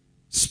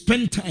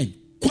 Spend time,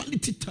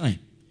 quality time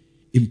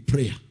in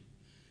prayer.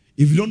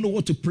 If you don't know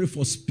what to pray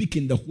for, speak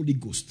in the Holy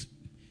Ghost.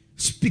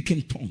 Speak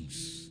in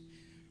tongues.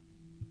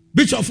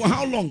 Bishop, for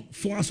how long?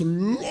 For as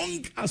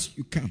long as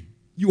you can.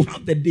 You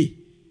have the day.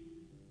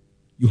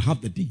 You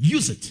have the day.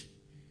 Use it.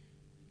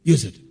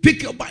 Use it.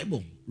 Pick your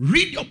Bible.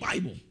 Read your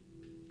Bible.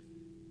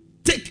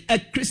 Take a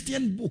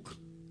Christian book,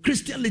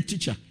 Christian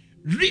literature.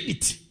 Read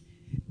it.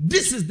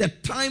 This is the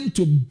time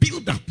to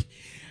build up.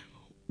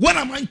 What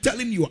am I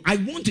telling you? I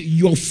want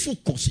your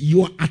focus,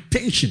 your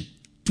attention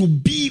to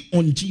be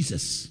on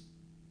Jesus.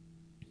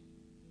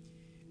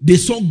 They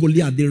saw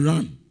Goliath, they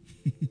ran.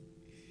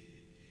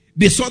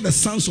 They saw the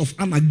sons of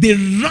Anak, they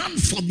ran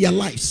for their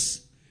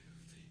lives.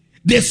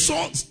 They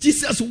saw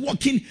Jesus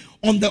walking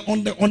on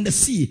the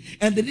sea,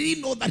 and they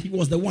didn't know that he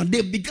was the one.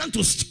 They began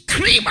to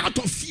scream out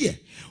of fear.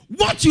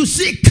 What you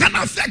see can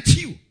affect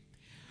you.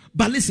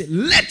 But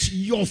listen, let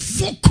your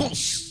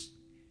focus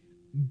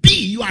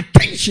be, your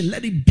attention,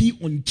 let it be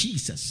on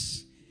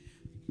Jesus.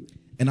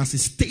 And as it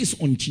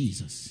stays on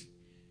Jesus,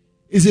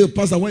 you say,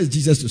 Pastor, what is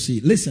Jesus to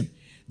say? Listen,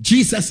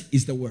 Jesus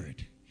is the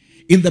Word.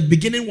 In the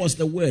beginning was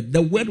the Word.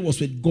 The Word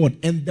was with God,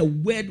 and the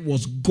Word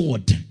was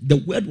God. The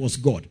Word was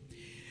God.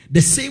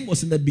 The same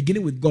was in the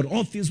beginning with God.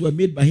 All things were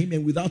made by him,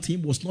 and without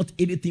him was not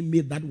anything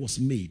made that was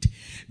made.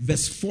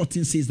 Verse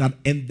 14 says that,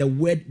 and the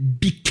Word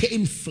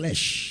became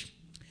flesh.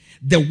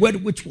 The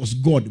Word which was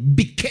God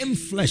became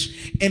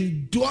flesh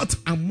and dwelt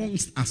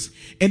amongst us.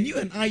 And you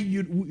and I,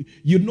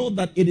 you know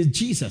that it is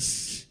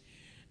Jesus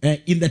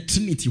in the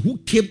Trinity who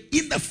came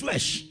in the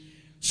flesh.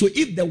 So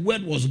if the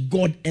Word was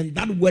God and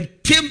that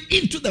Word came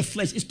into the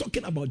flesh, it's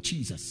talking about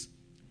Jesus.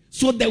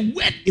 So the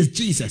Word is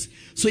Jesus.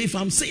 So if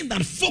I'm saying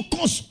that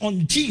focus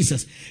on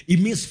Jesus, it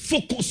means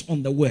focus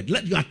on the Word.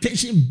 Let your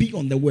attention be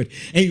on the Word.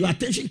 And your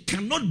attention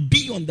cannot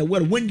be on the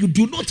Word when you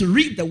do not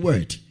read the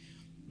Word.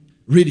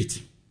 Read it.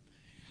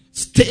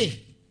 Stay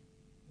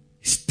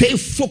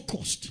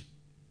focused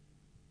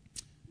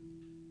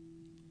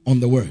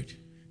on the Word.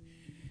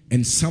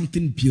 And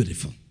something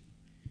beautiful.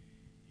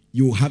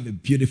 You will have a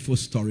beautiful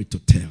story to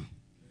tell.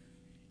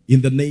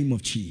 In the name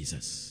of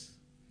Jesus.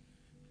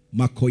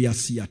 Makoya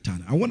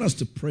Siatan. I want us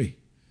to pray.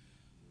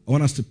 I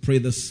want us to pray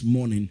this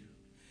morning.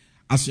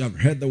 As you have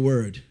heard the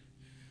word.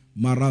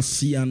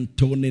 Marasian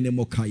Tonene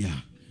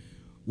Mokaya.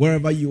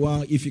 Wherever you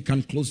are, if you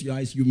can close your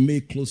eyes, you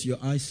may close your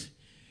eyes.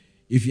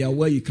 If you are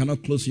where you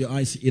cannot close your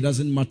eyes, it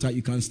doesn't matter.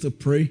 You can still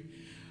pray.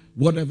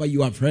 Whatever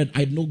you have heard,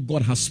 I know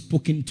God has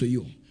spoken to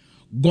you.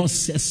 God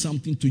says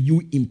something to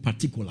you in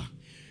particular.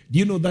 Do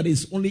you know that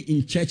it's only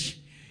in church?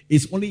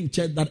 It's only in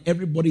church that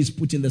everybody is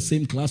put in the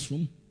same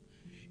classroom.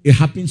 It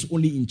happens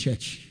only in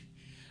church.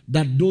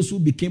 That those who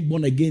became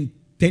born again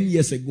 10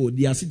 years ago,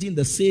 they are sitting in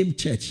the same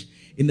church,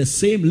 in the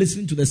same,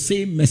 listening to the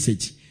same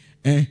message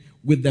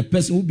with the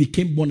person who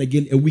became born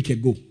again a week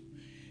ago.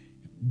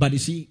 But you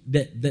see,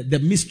 the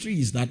mystery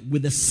is that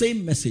with the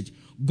same message,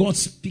 God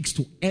speaks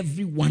to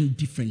everyone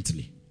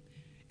differently.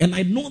 And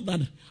I know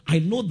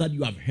that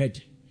you have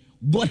heard.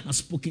 God has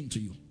spoken to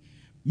you.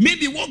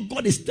 Maybe what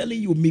God is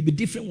telling you may be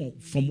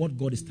different from what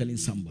God is telling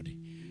somebody.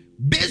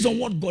 Based on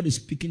what God is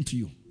speaking to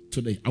you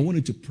today, I want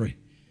you to pray.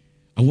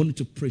 I want you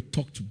to pray.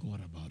 Talk to God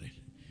about it.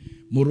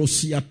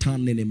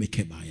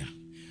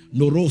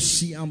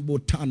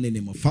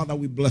 Father,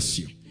 we bless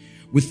you.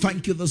 We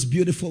thank you this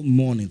beautiful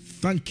morning.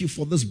 Thank you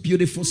for this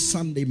beautiful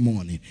Sunday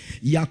morning.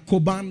 Thank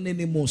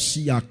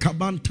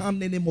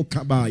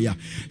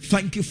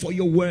you for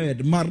your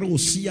word.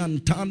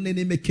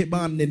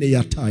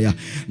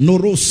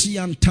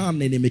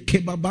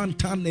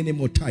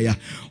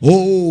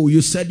 Oh,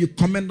 you said you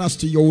commend us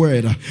to your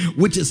word,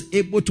 which is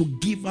able to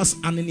give us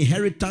an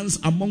inheritance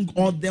among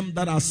all them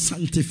that are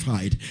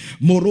sanctified.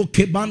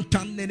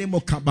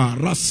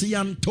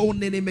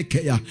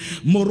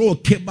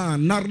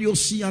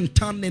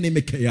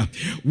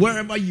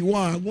 Wherever you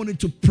are, I want you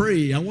to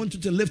pray. I want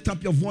you to lift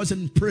up your voice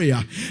in prayer.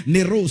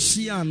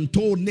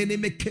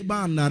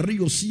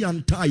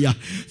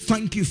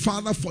 Thank you,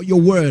 Father, for your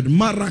word.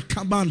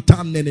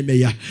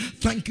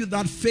 Thank you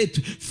that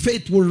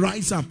faith will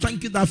rise up.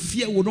 Thank you that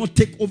fear will not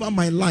take over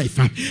my life.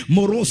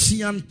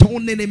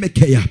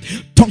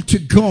 Talk to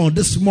God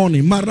this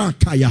morning.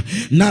 Marakaya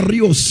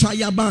Nario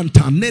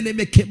Sayabanta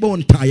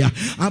Nenemekebontaya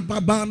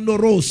Ababando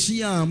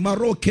Rosia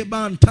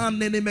Marokebanta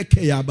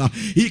Nenemekeyaba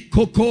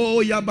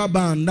Ikoko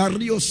Yababan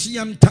Nario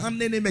Siantan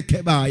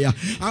Nenemekebaya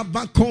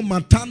Abako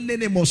Matan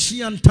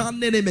Nemosiantan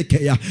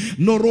Nenemekeya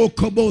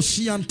Norokobo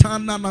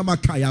Siantana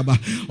Namakayaba.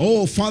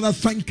 Oh Father,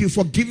 thank you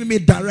for giving me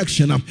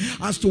direction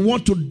as to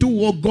what to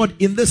do, oh God,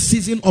 in this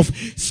season of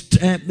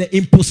the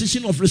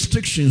imposition of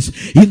restrictions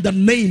in the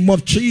name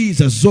of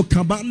Jesus.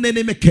 Zokabane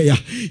nemekeya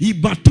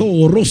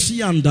ibato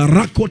rosianda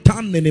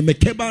rakotane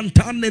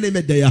nemekebantane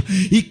nemedeya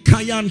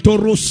ikayanto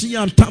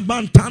rosianta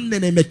bantane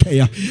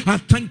nemekeya. I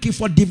thank you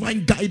for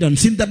divine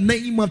guidance in the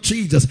name of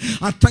Jesus.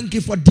 I thank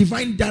you for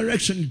divine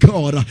direction,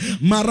 God.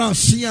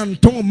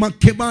 Marasianto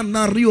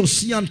makebana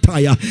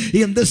riosiantaya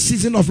in this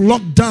season of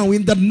lockdown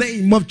in the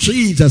name of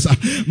Jesus.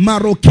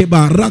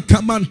 Marokeba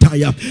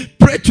rakamantaya.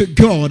 Pray to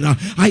God.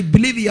 I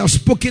believe He has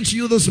spoken to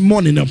you this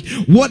morning.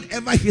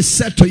 Whatever He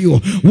said to you,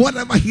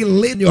 whatever He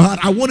laid in your heart,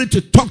 I wanted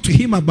to talk to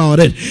Him about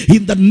it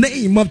in the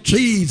name of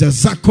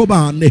Jesus.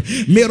 Zakobane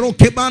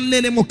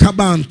merokebane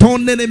nemokaban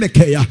tonene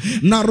mekeya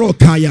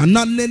narokaya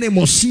nanene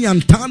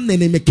mosiantane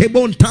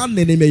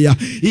mekebontane nemeya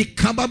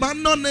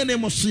ikababano nene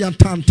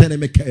mosiantane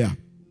mekeya.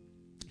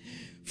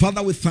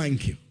 Father, we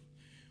thank you.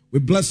 We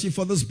bless you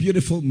for this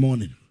beautiful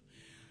morning.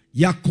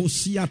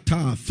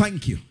 Yakosiata,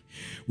 thank you.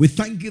 We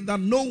thank you that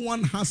no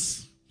one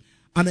has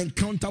an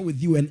encounter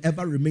with you and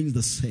ever remains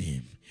the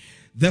same.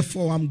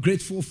 Therefore, I'm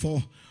grateful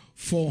for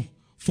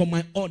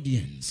my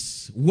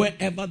audience,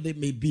 wherever they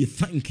may be.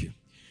 Thank you.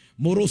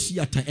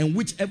 Morosiata, and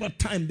whichever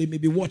time they may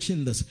be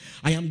watching this,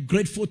 I am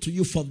grateful to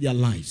you for their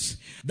lives,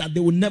 that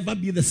they will never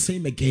be the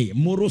same again.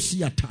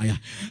 Morosiataya,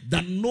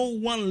 that no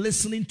one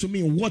listening to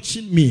me,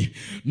 watching me,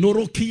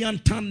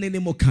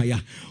 Norokiantanenemokaya,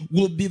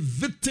 will be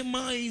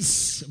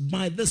victimized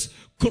by this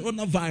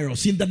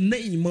coronavirus in the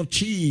name of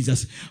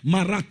Jesus.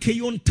 I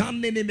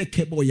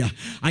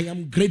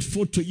am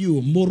grateful to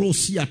you.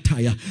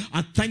 Morosiataya.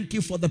 I thank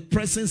you for the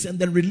presence and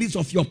the release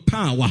of your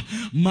power.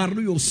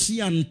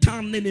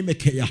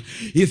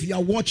 If you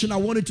are watching, I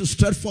want you to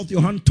stretch forth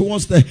your hand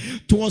towards the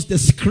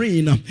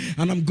screen,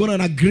 and I'm going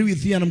to agree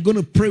with you and I'm going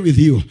to pray with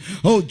you.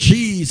 Oh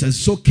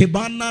Jesus,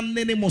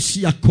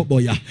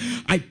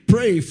 I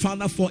pray,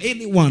 Father, for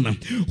anyone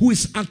who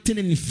is acting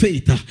in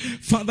faith.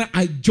 Father,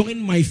 I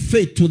join my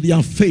faith to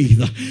their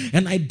faith,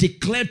 and I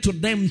declare to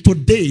them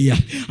today,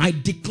 I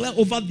declare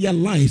over their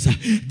lives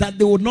that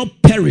they will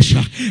not perish,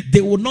 they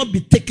will not be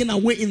taken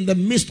away in the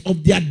midst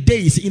of their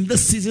days in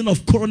this season of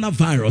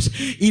coronavirus.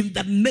 In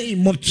the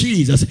name of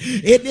Jesus,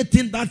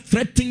 anything that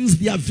threatens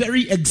their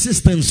very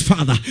existence,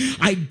 Father,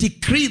 I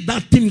decree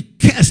that thing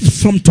cursed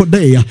from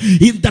today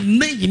in the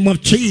name of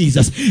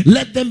Jesus.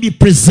 Let them be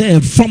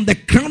preserved from the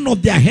crown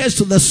of their heads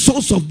to the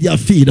soles of their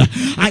feet.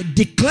 I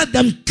declare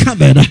them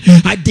covered,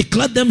 I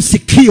declare them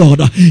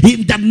secured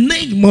in the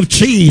name of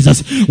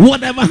Jesus.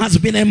 Whatever has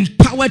been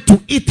empowered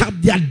to eat up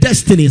their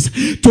destinies,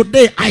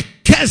 today I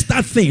curse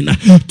that thing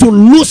to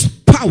lose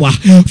power,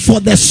 for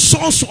the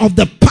source of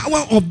the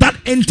power of that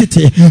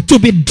entity to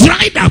be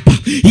dried up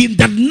in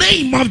the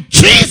name of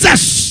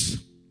Jesus.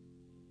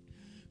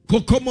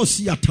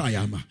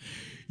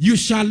 You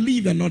shall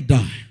live and not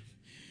die.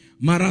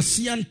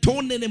 It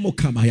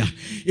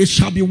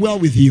shall be well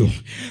with you.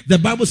 The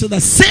Bible says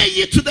that, say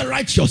ye to the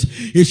righteous,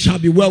 it shall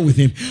be well with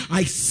him.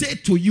 I say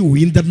to you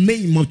in the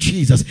name of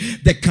Jesus,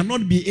 there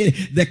cannot be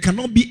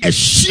a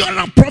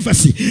surer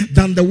prophecy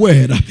than the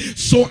word.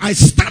 So I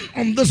stand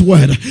on this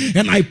word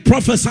and I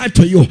prophesy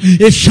to you,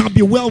 it shall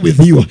be well with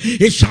you.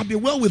 It shall be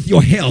well with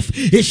your health.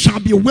 It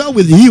shall be well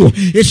with you.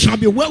 It shall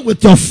be well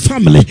with your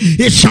family.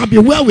 It shall be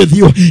well with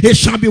you. It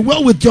shall be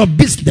well with your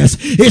business.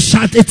 It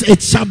shall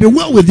be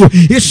well with you.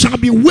 It shall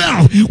be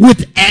well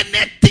with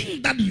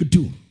anything that you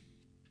do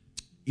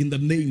in the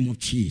name of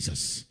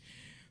Jesus.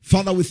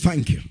 Father, we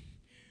thank you.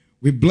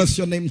 We bless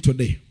your name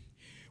today.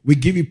 We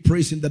give you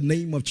praise in the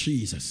name of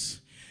Jesus.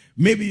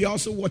 Maybe you're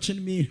also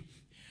watching me,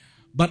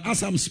 but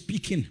as I'm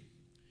speaking,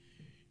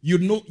 you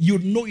know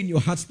in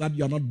your hearts that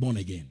you are not born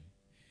again.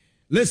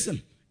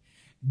 Listen,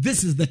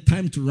 this is the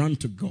time to run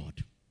to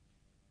God.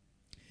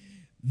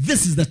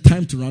 This is the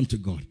time to run to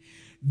God.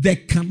 there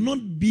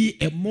cannot be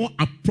a more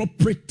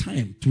appropriate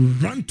time to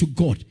run to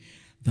God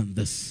than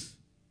this.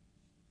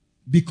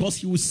 Because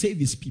he will save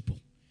his people.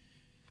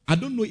 I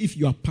don't know if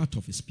you are part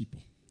of his people.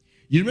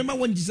 You remember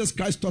when Jesus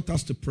Christ taught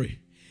us to pray?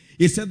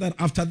 He said that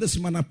after this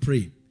manner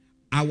pray,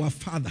 our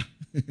Father,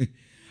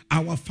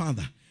 our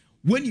Father.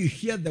 When you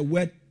hear the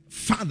word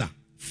Father,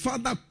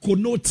 Father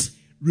connotes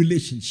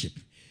relationship.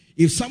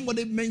 If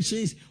somebody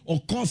mentions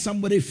or calls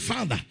somebody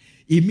Father,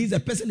 it means the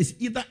person is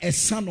either a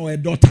son or a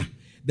daughter.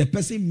 The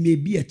person may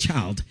be a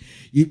child.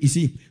 You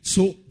see,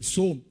 so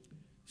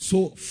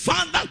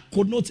Father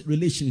connotes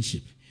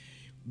relationship.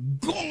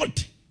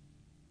 God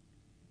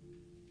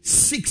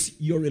seeks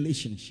your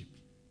relationship.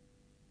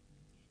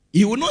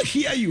 He will not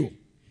hear you.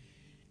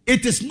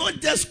 It is not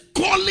just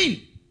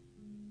calling.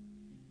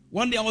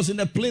 One day I was in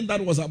a plane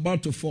that was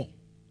about to fall.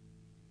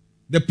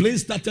 The plane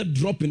started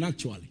dropping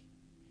actually.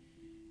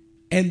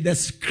 And the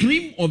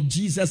scream of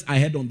Jesus I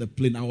heard on the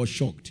plane, I was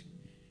shocked.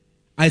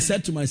 I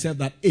said to myself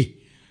that, hey,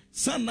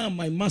 son, now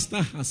my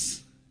master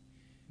has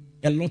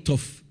a lot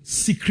of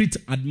secret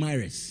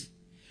admirers.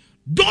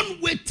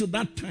 Don't wait till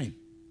that time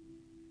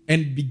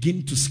and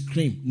begin to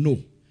scream. No.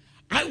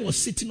 I was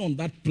sitting on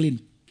that plane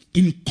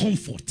in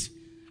comfort.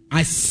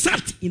 I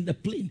sat in the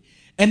plane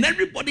and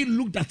everybody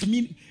looked at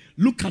me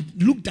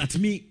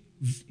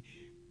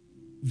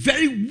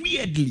very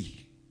weirdly.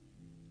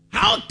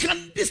 How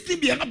can this thing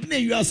be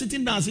happening? You are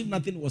sitting down as if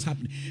nothing was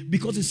happening.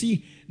 Because you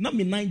see, not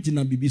me 19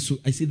 and BB, so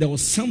I see there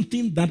was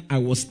something that I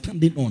was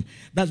standing on.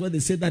 That's why they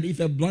say that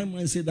if a blind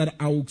man said that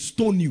I will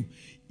stone you,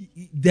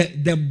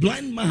 the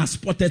blind man has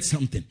spotted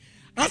something.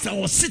 As I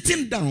was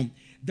sitting down,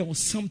 there was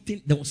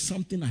something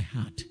I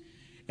had.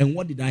 And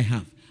what did I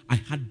have? I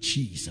had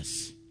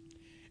Jesus.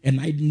 And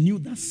I knew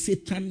that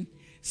Satan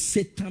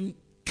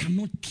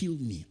cannot kill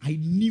me. I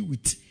knew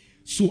it.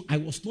 So I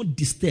was not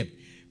disturbed.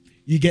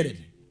 You get it?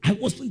 I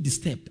wasn't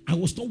disturbed. I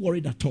was not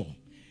worried at all.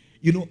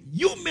 You know,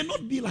 you may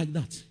not be like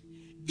that.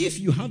 If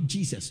you have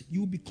Jesus,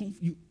 you will be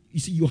you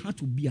see, you have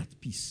to be at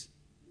peace.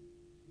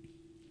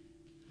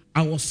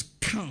 I was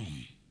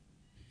calm.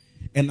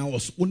 And I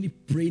was only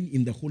praying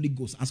in the Holy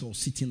Ghost as I was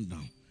sitting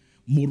down.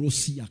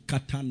 Morosia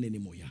katan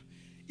nenemoya.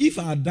 If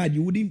I had died,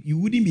 you wouldn't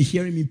be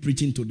hearing me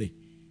preaching today.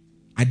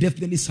 I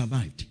definitely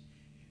survived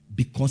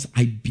because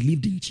I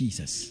believed in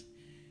Jesus.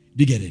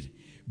 Do you get it?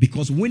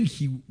 Because when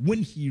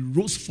he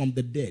rose from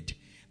the dead,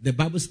 the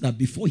Bible says that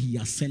before he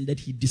ascended,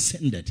 he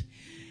descended.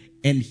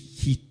 And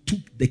he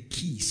took the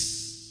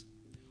keys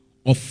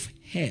of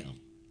hell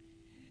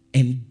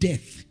and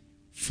death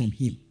from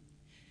him.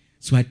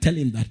 So I tell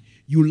him that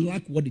you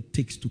lack what it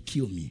takes to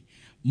kill me.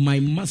 My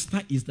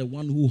master is the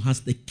one who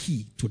has the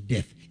key to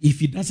death. If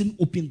he doesn't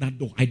open that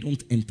door, I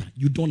don't enter.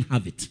 You don't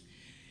have it.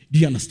 Do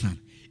you understand?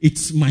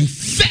 It's my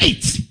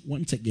faith,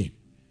 once again,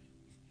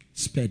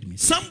 spared me.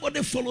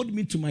 Somebody followed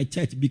me to my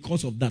church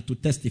because of that, to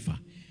testify.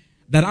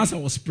 That as I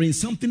was praying,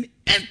 something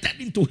entered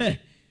into her.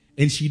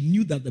 And she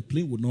knew that the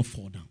plane would not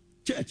fall down.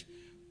 Church,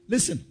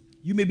 listen,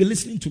 you may be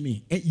listening to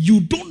me. And you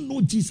don't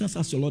know Jesus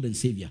as your Lord and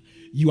Savior.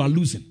 You are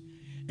losing.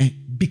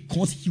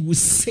 Because he will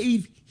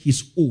save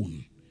his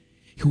own.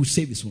 He will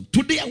save his own.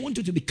 Today I want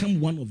you to become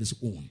one of his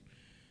own.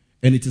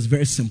 And it is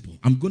very simple.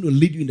 I'm going to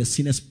lead you in the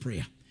sinner's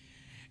prayer.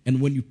 And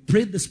when you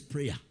pray this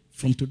prayer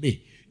from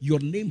today, your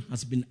name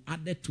has been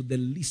added to the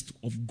list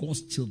of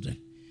God's children.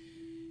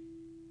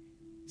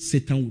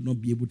 Satan will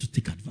not be able to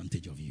take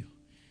advantage of you.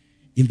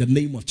 In the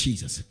name of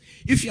Jesus.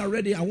 If you are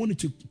ready, I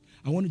want you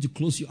to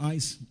close your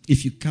eyes.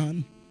 If you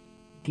can,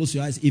 close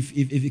your eyes. If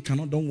you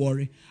cannot, don't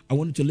worry. I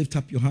want you to lift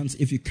up your hands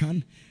if you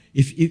can.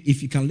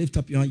 If you can lift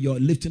up your hand, your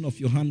lifting of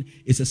your hand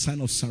is a sign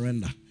of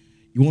surrender.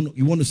 You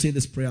want to say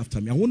this prayer after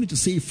me. I want you to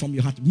say it from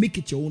your heart. Make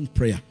it your own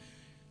prayer.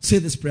 Say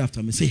this prayer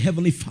after me. Say,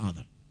 Heavenly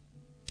Father.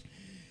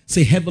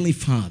 Say, Heavenly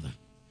Father,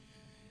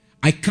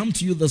 I come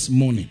to you this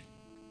morning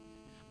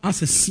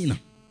as a sinner.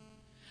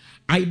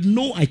 I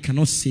know I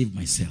cannot save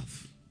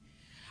myself.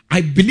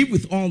 I believe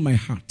with all my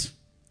heart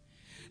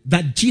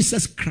that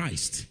Jesus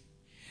Christ,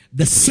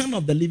 the Son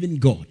of the living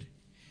God,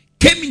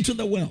 came into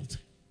the world,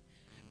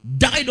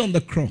 died on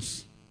the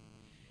cross,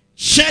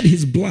 shed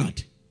his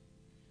blood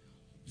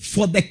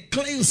for the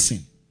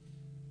cleansing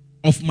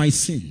of my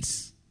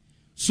sins.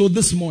 So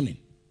this morning,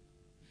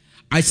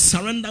 I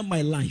surrender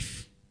my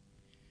life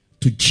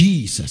to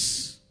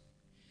Jesus.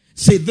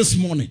 Say, this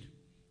morning,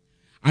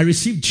 I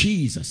receive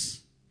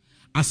Jesus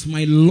as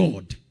my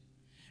Lord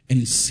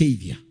and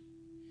Savior.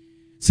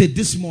 Say,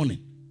 this morning,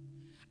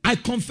 I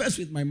confess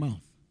with my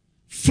mouth,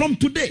 from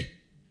today,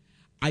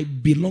 I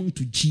belong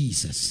to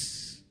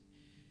Jesus.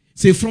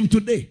 Say, from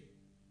today,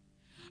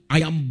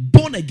 I am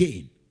born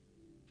again.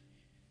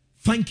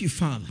 Thank you,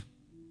 Father,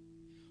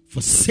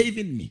 for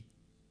saving me.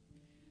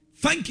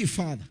 Thank you,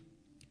 Father,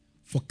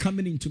 for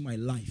coming into my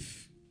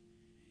life.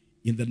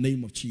 In the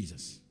name of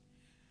Jesus.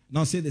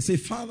 Now say this. Say,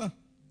 Father,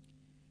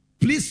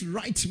 please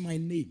write my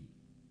name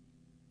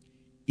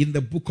in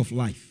the book of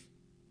life.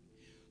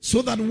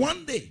 So that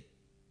one day,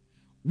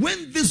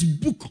 when this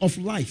book of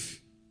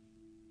life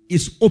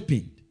is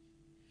opened,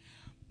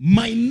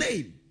 my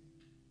name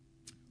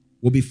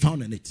will be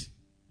found in it.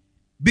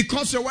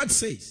 Because your word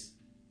says,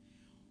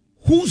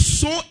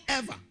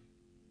 whosoever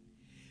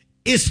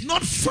is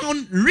not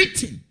found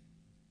written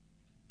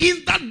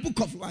in that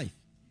book of life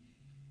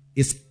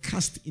is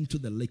cast into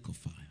the lake of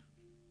fire.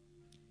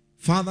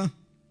 Father,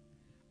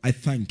 I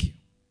thank you.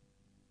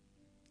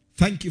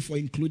 Thank you for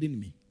including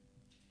me.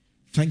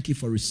 Thank you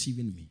for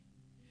receiving me.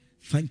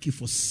 Thank you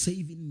for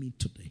saving me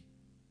today.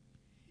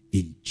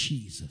 In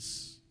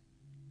Jesus'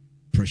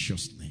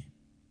 precious name.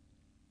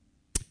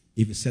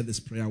 If you said this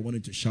prayer, I want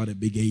you to shout a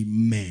big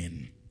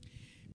amen.